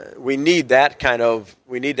 We need that kind of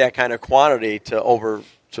quantity to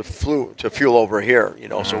fuel over here,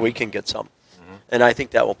 so we can get some, and I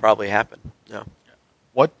think that will probably happen. Yeah.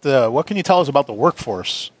 What can you tell us about the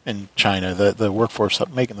workforce in China? The workforce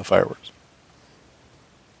making the fireworks.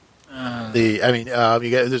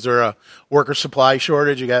 Is there a worker supply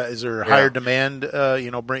shortage? Is there a higher demand?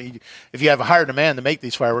 If you have a higher demand to make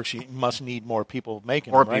these fireworks, you must need more people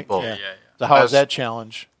making them, right? More people. Yeah. So how is that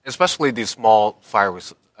challenge? Especially these small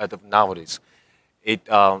fireworks nowadays, it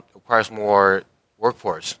requires more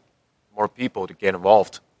workforce, more people to get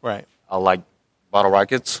involved. Right. Like bottle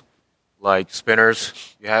rockets, like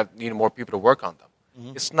spinners, need more people to work on them.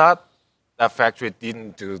 It's not that factory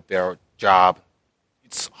didn't do their job.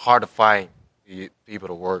 It's hard to find the people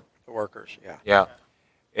to work. The workers, Yeah.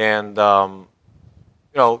 And,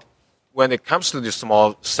 when it comes to the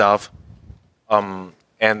small stuff,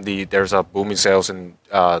 there's a booming sales in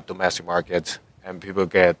domestic market, and people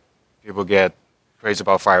get crazy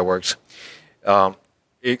about fireworks.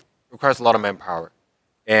 It requires a lot of manpower,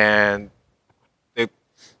 and the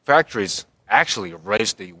factories actually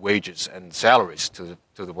raise the wages and salaries to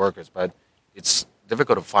the workers, but it's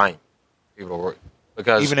difficult to find people to work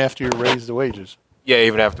because even after you raise the wages. Yeah,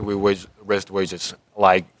 even after we raise the wages,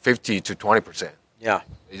 like 50 to 20%. Yeah,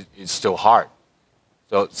 it's still hard.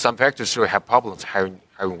 So some factories still have problems hiring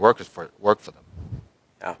workers for them.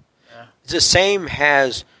 Yeah. The same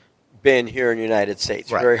has been here in the United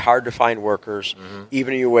States. Right. Very hard to find workers,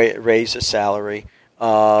 even if you raise the salary.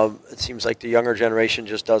 It seems like the younger generation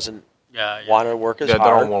just doesn't want to work as hard. They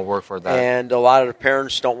don't want to work for that. And a lot of the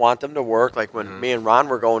parents don't want them to work. Like when me and Ron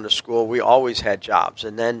were going to school, we always had jobs.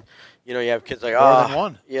 And then, you have kids like, more than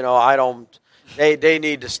one. I don't. They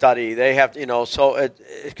need to study. They have to, so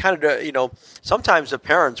it kind of, sometimes the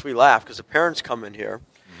parents, we laugh because the parents come in here.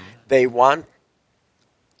 They want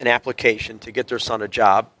an application to get their son a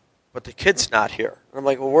job, but the kid's not here. And I'm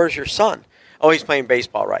like, well, where's your son? Oh, he's playing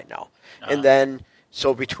baseball right now. And then,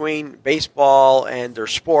 so between baseball and their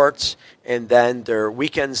sports and then their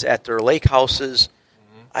weekends at their lake houses,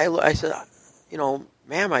 I said,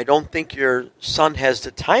 ma'am, I don't think your son has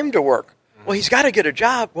the time to work. Well, he's got to get a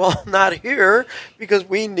job. Well, not here because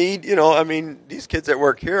we need, these kids that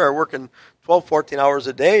work here are working 12, 14 hours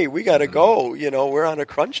a day. We got to go. We're on a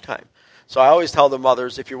crunch time. So I always tell the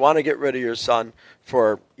mothers, if you want to get rid of your son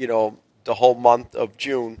for, the whole month of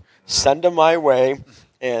June, send him my way,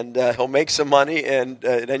 and he'll make some money, and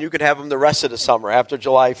then you could have him the rest of the summer after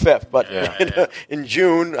July 5th. But in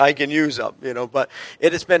June, I can use them, But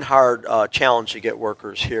it has been hard challenge to get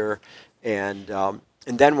workers here. And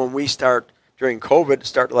then when we during COVID,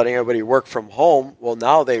 start letting everybody work from home, well,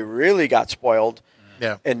 now they really got spoiled.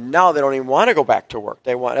 Yeah. And now they don't even want to go back to work.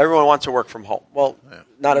 Everyone wants to work from home. Well,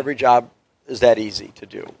 not every job is that easy to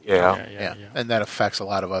do. Yeah. And that affects a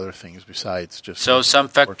lot of other things besides just. So some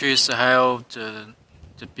factories have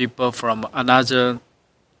the people from another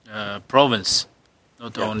province,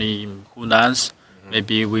 not only in Hunan.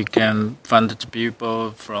 Maybe we can find the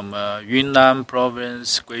people from Yunnan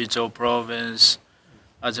province, Guizhou province.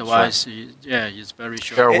 Otherwise, it's very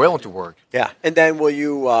short. They're willing to work. Yeah, and then will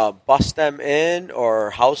you bus them in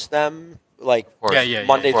or house them like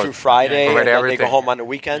Monday through Friday, and then they go home on the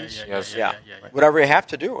weekends? Yeah. Whatever you have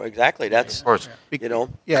to do, exactly. That's, of course.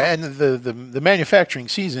 Yeah, and the manufacturing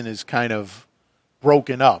season is kind of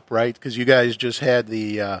broken up, right? Because you guys just had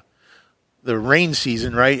the rain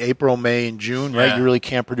season, right? April, May, and June, right? You really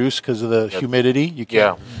can't produce because of the humidity. You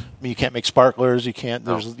can't. You can't make sparklers. You can't.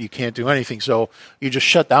 You can't do anything. So you just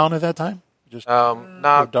shut down at that time. Just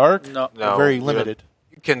not dark. No, very limited.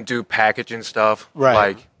 You can do packaging stuff,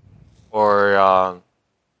 right? Or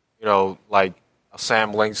like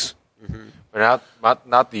assemblings, but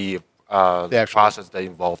not the actual process that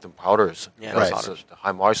involved in powders. Yeah, because it's the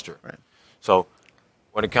high moisture. Right. So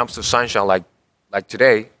when it comes to sunshine, like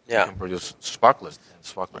today, you can produce sparklers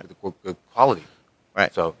with good quality.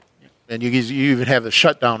 Right. So, and you even have the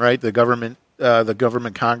shutdown, right? The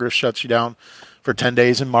government Congress shuts you down for 10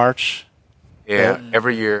 days in March. Yeah,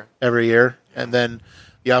 every year. Every year, and then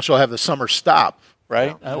you also have the summer stop,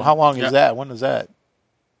 right? Yeah. How long is that? When is that?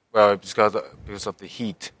 Well, because of the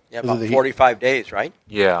heat. Yeah, about 45 days, right?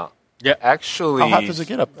 Yeah. Yeah. Actually, how hot does it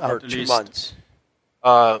get up? Or 2 months.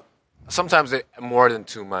 Sometimes more than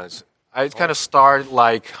 2 months. I kind of start in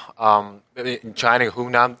China,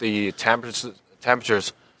 Hunan, the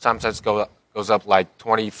temperatures sometimes goes up like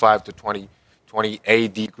 25 to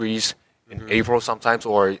 28 degrees in April sometimes,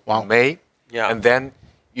 or in May. Yeah. And then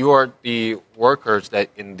you are the workers that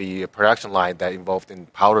in the production line that involved in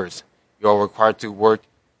powders. You are required to work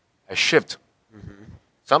a shift.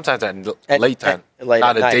 Sometimes at late time,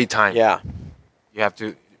 not at daytime. Yeah.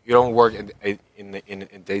 You don't work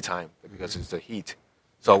in daytime because it's the heat.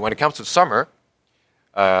 So when it comes to summer,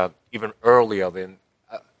 even earlier than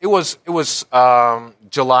it was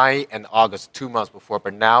July and August, 2 months before,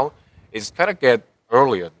 but now it's kind of get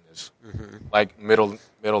earlier than this, like middle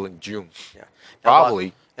in June. Yeah,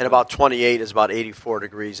 probably. And about 28 is about 84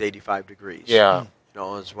 degrees, 85 degrees. Yeah.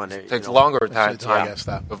 Is when it takes longer time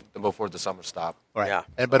before the summer stop. Right.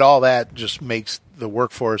 Yeah. But all that just makes the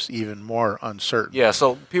workforce even more uncertain. Yeah.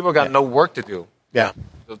 So people got no work to do. Yeah.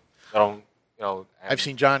 So, I've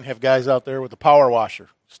seen John have guys out there with a power washer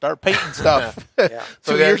start painting stuff.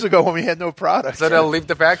 2 years ago when we had no product. So they'll leave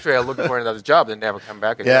the factory and looking for another job. They never come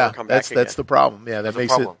back again. Yeah, that's the problem. Yeah, that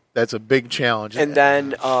makes it. That's a big challenge. And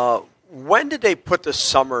then when did they put the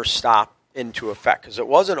summer stop into effect? Because it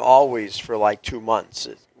wasn't always for like 2 months.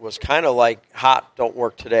 It was kind of like hot, don't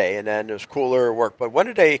work today, and then it was cooler, work. But when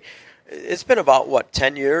did they? It's been about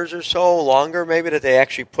 10 years or so, longer maybe, that they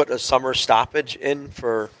actually put a summer stoppage in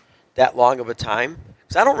for that long of a time.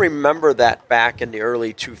 Because I don't remember that back in the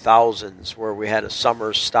early 2000s where we had a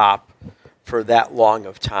summer stop for that long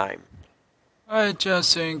of time. I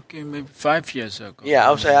just think maybe 5 years ago. Yeah,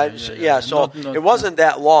 I would say, so it wasn't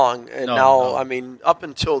that long. And I mean, up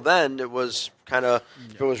until then, it was kind of,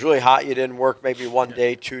 if it was really hot, you didn't work maybe 1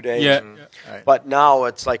 day, 2 days. Yeah. Right. But now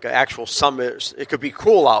it's like an actual summer. It could be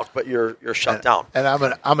cool out, but you're shut down. And I'm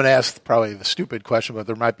gonna ask probably the stupid question, but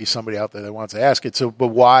there might be somebody out there that wants to ask it. So, but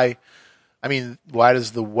why? I mean, why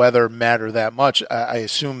does the weather matter that much? I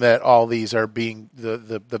assume that all these are being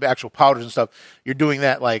the actual powders and stuff. You're doing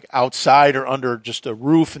that like outside or under just a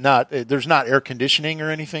roof. There's not air conditioning or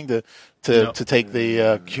anything to take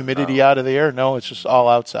the humidity out of the air. No, it's just all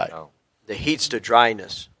outside. No. The heat's the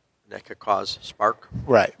dryness that could cause spark.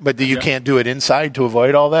 Right, but you can't do it inside to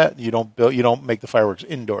avoid all that. You don't make the fireworks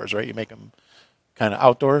indoors, right? You make them kind of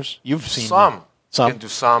outdoors? You've seen Some. Some? You can do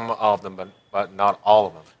some of them, but not all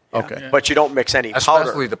of them. Okay. But you don't mix any powder.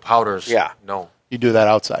 Especially the powders. Yeah. No. You do that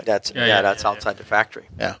outside. That's that's outside the factory.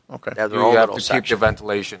 Yeah. Okay. They have their You own have little to keep section. the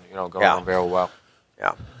ventilation, going on very well.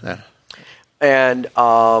 Yeah. Yeah. And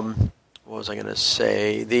what was I going to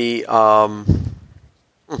say? I'll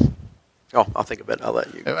think of it. I'll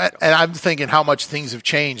let you. And I'm thinking how much things have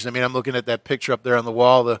changed. I mean, I'm looking at that picture up there on the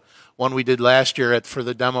wall, the one we did last year for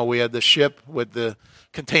the demo. We had the ship with the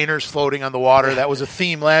containers floating on the water. That was a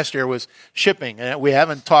theme last year, was shipping. And we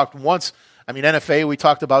haven't talked once. I mean, NFA, we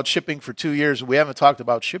talked about shipping for 2 years. We haven't talked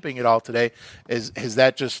about shipping at all today. Is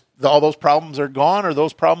that just all those problems are gone, or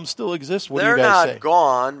those problems still exist? What do you guys say? They're not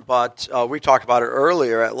gone, but we talked about it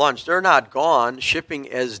earlier at lunch. They're not gone. Shipping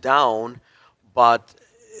is down, but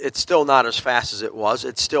it's still not as fast as it was.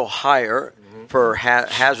 It's still higher for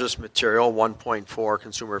hazardous material, 1.4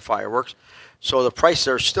 consumer fireworks. So the prices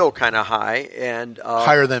are still kind of high, and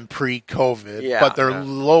higher than pre-COVID, but they're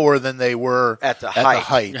lower than they were at the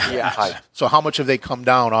height. Yeah. So how much have they come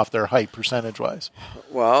down off their height percentage-wise?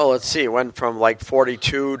 Well, let's see. It went from like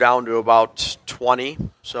 42 down to about 20,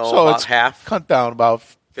 so about it's half. Cut down about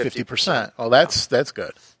 50%. Oh, that's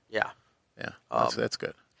good. Yeah. Yeah, that's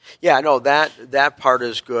good. Yeah, no, that part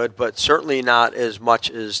is good, but certainly not as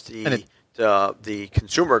much as the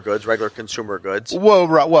consumer goods, regular consumer goods. Well,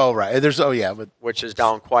 right. But which is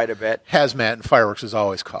down quite a bit. Hazmat and fireworks has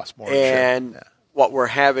always cost more. And what we're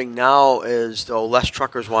having now is, though, less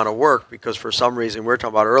truckers want to work because for some reason, we were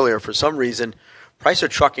talking about earlier, for some reason, price of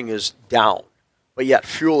trucking is down, but yet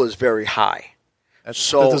fuel is very high. That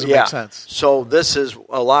doesn't make sense. So this is,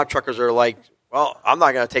 a lot of truckers are like, well, I'm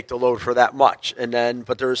not going to take the load for that much.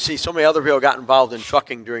 But so many other people got involved in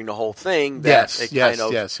trucking during the whole thing that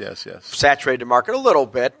yes. saturated the market a little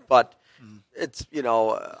bit, but it's,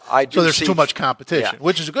 I do So there's see, too much competition,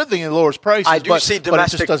 which is a good thing. It lowers prices, I do see but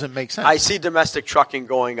it just doesn't make sense. I see domestic trucking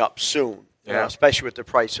going up soon, especially with the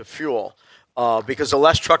price of fuel. Because the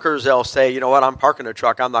less truckers, they'll say, you know what, I'm parking a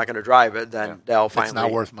truck, I'm not going to drive it. Then they'll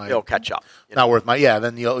finally, they'll catch up. Not worth my. Yeah,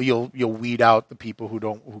 then you'll weed out the people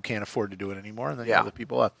who can't afford to do it anymore, and then you have the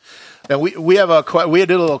people left. And we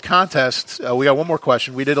did a little contest. We got one more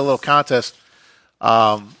question. We did a little contest,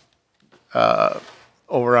 over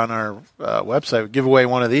on our website. We give away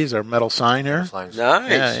one of these, our metal sign here. Nice.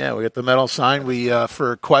 Yeah. We got the metal sign. We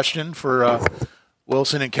for a question for.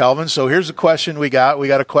 Wilson and Kelvin. So here's a question we got. We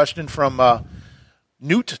got a question from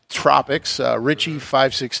Newt Tropics,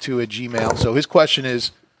 Richie562 at Gmail. So his question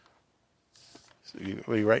is,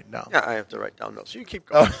 what are you writing down? Yeah, I have to write down notes. So you keep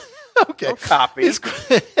going. Okay. No copy.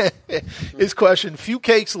 His question, few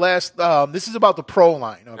cakes last, this is about the Pro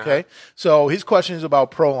line, okay? So his question is about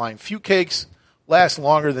Pro line. Few cakes last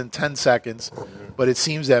longer than 10 seconds, but it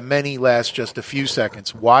seems that many last just a few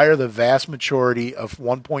seconds. Why are the vast majority of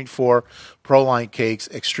 1.4 ProLine cakes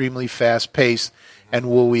extremely fast-paced, and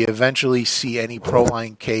will we eventually see any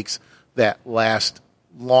ProLine cakes that last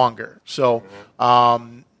longer? So,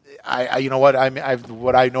 you know what?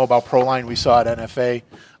 What I know about ProLine, we saw at NFA.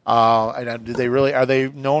 Are they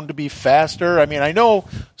known to be faster? I mean, I know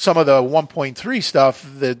some of the 1.3 stuff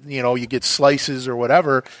that, you get slices or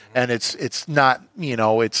whatever, and it's not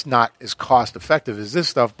as cost effective as this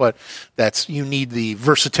stuff, but you need the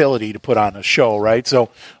versatility to put on a show, right? So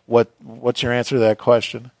what's your answer to that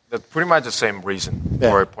question? That's pretty much the same reason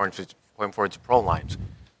for 0.4 Pro lines,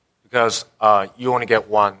 because you only get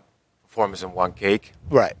one performance in one cake.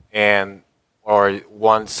 Right. Or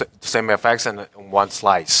one same effects in one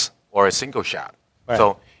slice or a single shot. Right.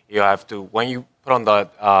 So you have to, when you put on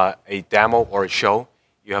a demo or a show,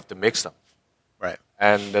 you have to mix them. Right.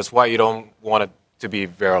 And that's why you don't want it to be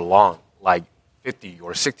very long, like 50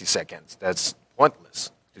 or 60 seconds. That's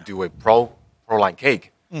pointless to do a pro line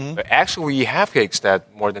cake. Mm-hmm. But actually, we have cakes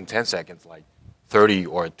that more than 10 seconds, like 30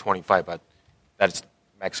 or 25, but that's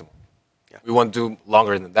maximum. Yeah. We want to do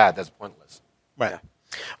longer than that. That's pointless. Right. Yeah.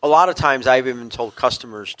 A lot of times I've even told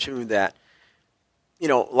customers, too, that,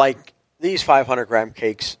 like these 500-gram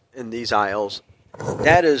cakes in these aisles,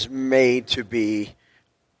 that is made to be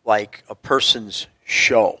like a person's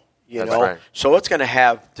show, you know? Right. So it's going to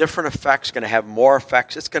have different effects, going to have more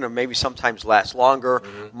effects. It's going to maybe sometimes last longer,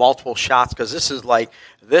 multiple shots, because this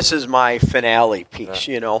is my finale piece,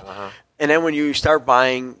 And then when you start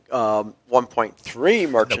buying 1.3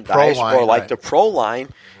 merchandise the Pro line,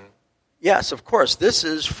 yes, of course, this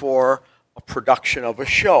is for a production of a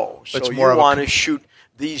show. So you want to shoot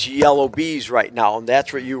these yellow bees right now, and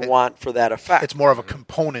that's what you want for that effect. It's more of a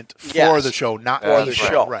component for the show, not for the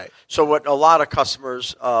show. Right. So what a lot of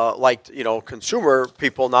customers, consumer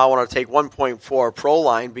people now want to take 1.4 Pro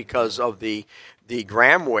line because of the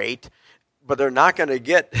gram weight, but they're not going to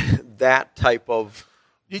get that type of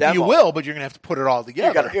demo. You will, but you're going to have to put it all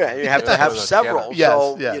together. You have to have several. Yes,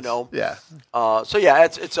 so, yes, you know. yeah.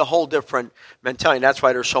 It's a whole different mentality. And that's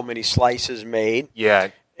why there's so many slices made. Yeah.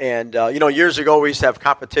 And, years ago we used to have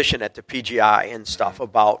competition at the PGI and stuff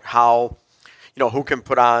about how, who can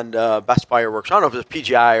put on best fireworks. I don't know if it was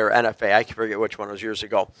PGI or NFA. I can forget which one it was years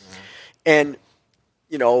ago. And,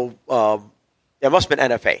 it must have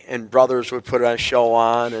been NFA. And brothers would put a show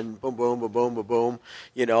on and boom, boom, boom, boom, boom,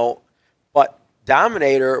 boom, But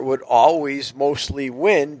Dominator would always mostly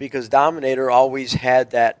win because Dominator always had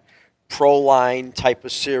that Pro Line type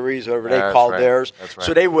of series, whatever they called theirs. That's right.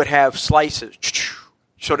 So they would have slices.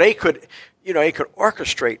 So they could, they could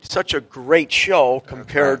orchestrate such a great show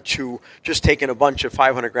compared to just taking a bunch of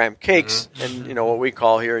 500-gram cakes and, what we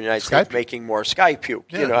call here in the United States making more sky puke.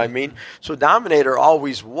 You know what I mean? So Dominator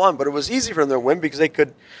always won, but it was easy for them to win because they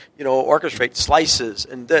could, orchestrate slices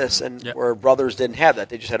and this, and where brothers didn't have that.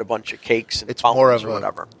 They just had a bunch of cakes and fountains or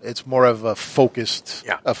whatever. It's more of a focused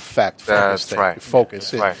effect. That's right.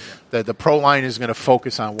 Focus. That's right. The Pro Line is going to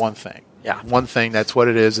focus on one thing. Yeah. One thing, that's what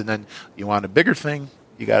it is, and then you want a bigger thing,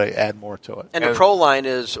 you got to add more to it. And the Pro Line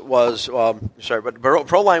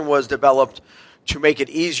Pro Line was developed to make it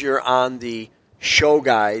easier on the show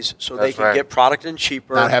guys so they can get product in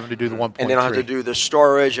cheaper. Not having to do the 1.3. And they don't have to do the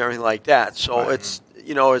storage and everything like that. So it's,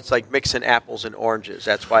 it's like mixing apples and oranges.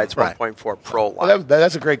 That's why it's 1.4 Pro Line. Well,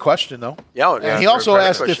 that's a great question, though. Yeah. And he also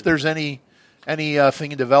asked if there's any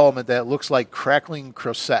thing in development that looks like crackling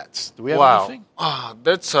crosettes. Do we have anything?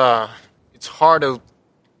 That's it's hard to,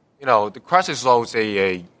 the crust is always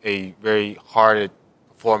a very hard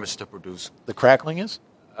performance to produce. The crackling is?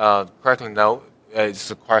 Crackling, no, it's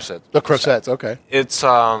the crosset. The crosettes, okay. It's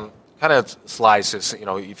kind of slices.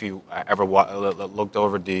 If you ever looked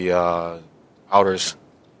over the outers,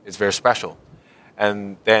 it's very special.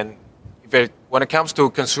 And then when it comes to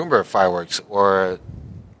consumer fireworks or,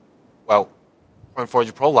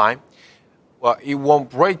 .4G Pro Line, it won't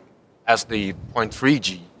break as the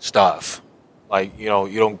 .3G stuff. Like, you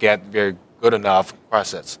don't get very good enough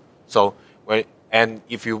crosets. So,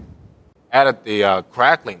 if you added the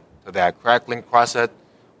crackling to that, crackling crosset,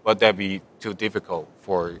 would that be too difficult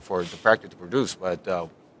for the factory to produce? But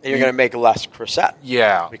and you're going to make less crosette.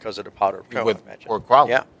 Yeah. Because of the powder coat, with I imagine. or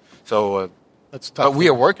quality. Yeah. So, that's tough. But we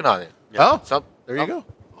are working on it. Yeah. Oh, so, there you go.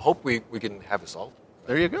 Hope we can have it solved.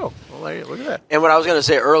 There you go. Well, look at that. And what I was going to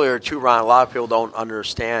say earlier, too, Ron, a lot of people don't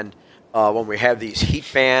understand when we have these heat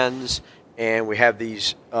bans and we have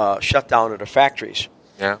these shutdown of the factories,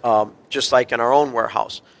 just like in our own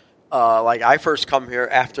warehouse. Like I first come here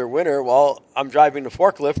after winter, I'm driving the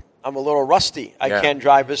forklift. I'm a little rusty. I can't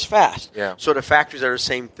drive as fast. Yeah. So the factories are the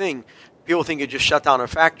same thing. People think you just shut down a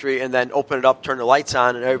factory and then open it up, turn the lights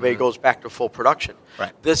on, and everybody goes back to full production.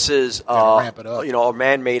 Right. This is ramp it up. a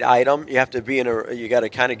man-made item. You have to be you got to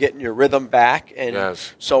kind of get in your rhythm back, and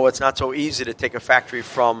so it's not so easy to take a factory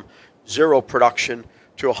from zero production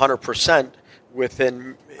to 100%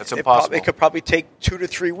 within. That's impossible. It could probably take 2 to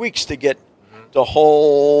 3 weeks to get the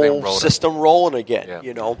whole system rolling again,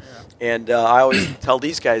 And I always tell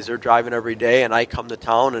these guys they're driving every day, and I come to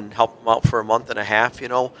town and help them out for a month and a half,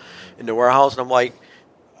 in the warehouse, and I'm like,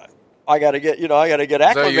 I got to get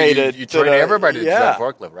acclimated. So you train everybody to drive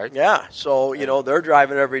forklift, right? Yeah. So they're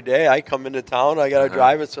driving every day. I come into town. I got to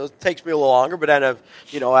drive it, so it takes me a little longer. But then,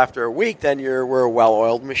 after a week, then we're a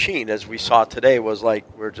well-oiled machine, as we saw today.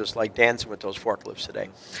 We're just like dancing with those forklifts today.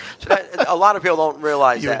 So a lot of people don't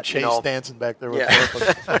realize you that. And Chase dancing back there with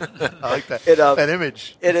forklifts. I like that. That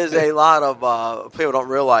image. It is a lot of people don't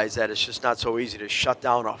realize that it's just not so easy to shut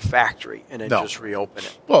down a factory and then just reopen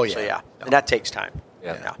it. Well, yeah. So and that takes time.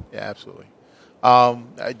 Yeah, absolutely.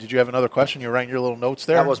 Did you have another question? You were writing your little notes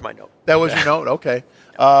there? That was my note. That was your note? Okay.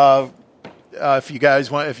 If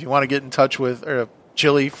you want to get in touch with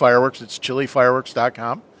Chili Fireworks, it's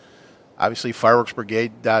chilifireworks.com. Obviously,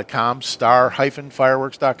 fireworksbrigade.com,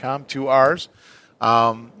 star-fireworks.com, 2 R's.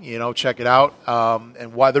 Check it out.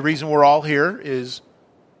 And why the reason we're all here is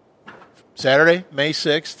Saturday, May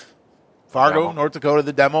 6th, Fargo, North Dakota,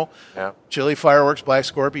 the demo. Yeah. Chili Fireworks, Black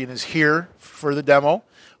Scorpion is here for the demo.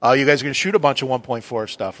 You guys are going to shoot a bunch of 1.4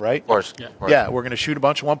 stuff, right? Of course. Yeah, we're going to shoot a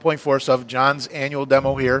bunch of 1.4 stuff. John's annual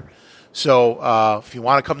demo here. So if you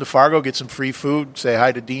want to come to Fargo, get some free food, say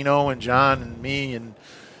hi to Dino and John and me and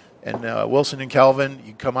Wilson and Kelvin.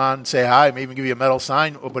 You come on and say hi, maybe give you a metal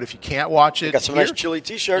sign. But if you can't watch it, got some nice Chili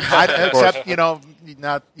T-shirts. Except you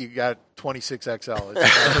got 26XL. It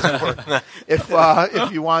doesn't work.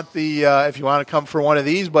 If you want to come for one of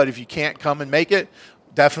these, but if you can't come and make it,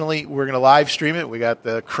 definitely, we're going to live stream it. We got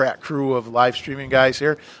the crack crew of live streaming guys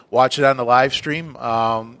here. Watch it on the live stream.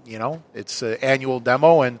 It's an annual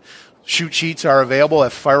demo, and shoot sheets are available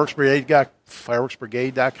at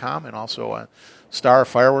fireworksbrigade.com and also on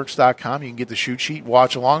starfireworks.com. You can get the shoot sheet,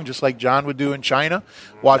 watch along, just like John would do in China.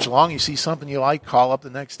 Watch along. You see something you like, call up the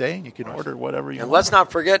next day, and you can order whatever you want. And let's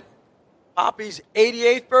not forget Poppy's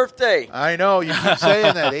 88th birthday. I know you keep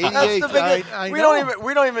saying that. 88th. I know.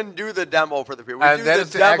 We don't even do the demo for the people. We And do that the is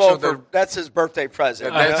the demo actual- for that's his birthday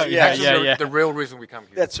present. That's Yeah. the real reason we come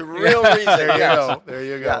here. That's a real reason. There you yes. go. There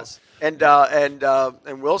you go. Yes. And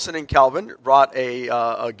Wilson and Kelvin brought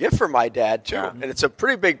a gift for my dad too, and it's a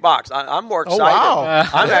pretty big box. I'm more excited. wow.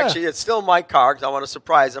 I'm Yeah. actually, it's still in my car because I want to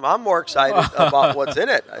surprise him. I'm more excited about what's in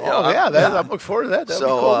it. I'm looking forward to that. That'd be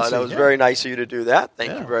So cool to that see. was very nice of you to do that.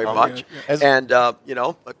 Thank you very much. As- And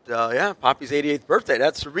Poppy's 88th birthday.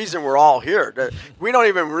 That's the reason we're all here. We don't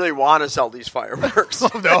even really want to sell these fireworks.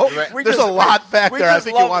 No, We there's just- a lot back we there. I just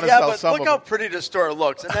think you love- want to yeah, sell but some look of how them. pretty the store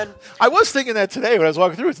looks, and then I was thinking that today when I was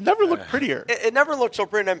walking through. It's never looked prettier. it never looks so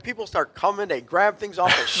pretty. And then people start coming, they grab things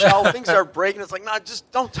off the shelf, things start breaking. It's like, no, just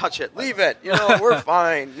don't touch it, leave it. We're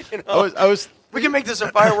fine. I was We can make this a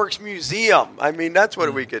fireworks museum. I mean, that's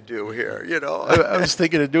what we could do here. I was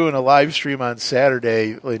thinking of doing a live stream on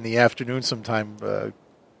Saturday in the afternoon sometime.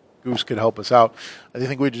 Goose could help us out. I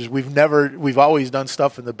think we've always done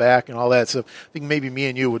stuff in the back and all that. So I think maybe me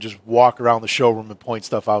and you would just walk around the showroom and point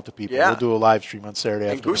stuff out to people. Yeah. We'll do a live stream on Saturday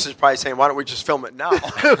And afternoon. Goose is probably saying, why don't we just film it now?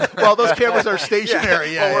 Well, those cameras are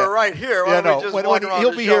stationary. Well, we're right here. Why Yeah, don't we no. just When walk around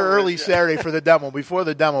he'll the be here showroom? early Yeah. Saturday for the demo. Before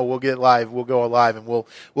the demo, we'll get live. We'll go live and we'll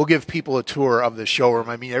give people a tour of the showroom.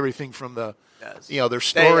 I mean, everything from the their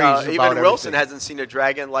stories. Even about Wilson everything. hasn't seen a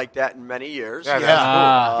dragon like that in many years. Yeah,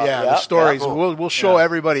 The stories. Yeah. We'll show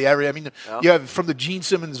everybody. You have from the Gene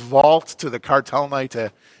Simmons vault to the Cartel Night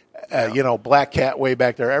to Black Cat way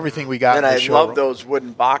back there. Everything we got. And in the I showroom. love those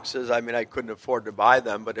wooden boxes. I mean, I couldn't afford to buy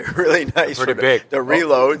them, but they're really nice. Pretty for big. The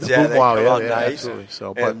reloads, the boom they wow, come yeah, out yeah, nice. absolutely.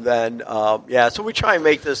 So, and then, so we try and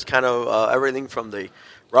make this kind of everything from the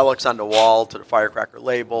relics on the wall to the firecracker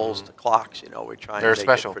labels to clocks. We try and They're make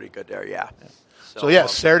special. it pretty good there. Yeah. So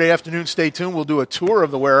yes, Saturday afternoon. Stay tuned. We'll do a tour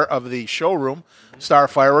of the showroom, Star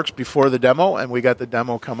Fireworks, before the demo, and we got the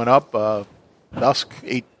demo coming up dusk,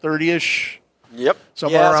 8:30ish. Yep.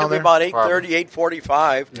 Somewhere it's around gonna be there? about 8:30,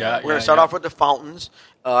 8:45. Yeah, we're going to start off with the fountains.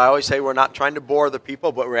 I always say we're not trying to bore the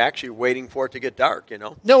people, but we're actually waiting for it to get dark,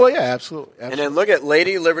 No, well, yeah, absolutely. And then look at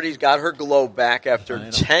Lady Liberty's got her glow back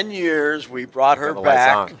after 10 years. We brought her Got the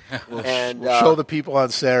lights back. on. And We'll show the people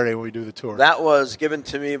on Saturday when we do the tour. that was given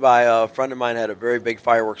to me by a friend of mine who had a very big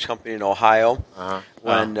fireworks company in Ohio.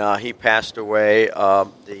 When he passed away,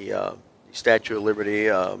 the Statue of Liberty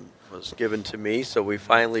was given to me, so we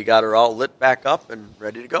finally got her all lit back up and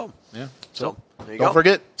ready to go. Yeah. So there you Don't go.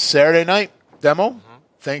 forget, Saturday night demo.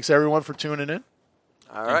 Thanks, everyone, for tuning in.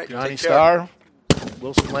 All right. Johnny take care. Starr,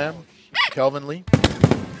 Wilson Lamb, Kelvin Lee.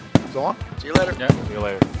 So long. See you later. Yeah. See you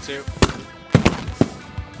later. See you.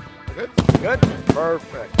 Good. Good.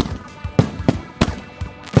 Perfect.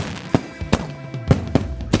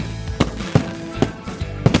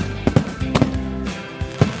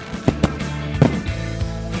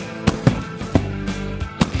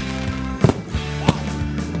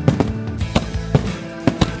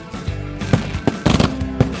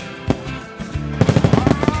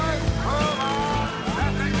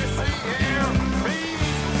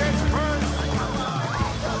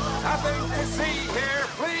 Nothing to see here,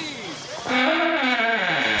 please.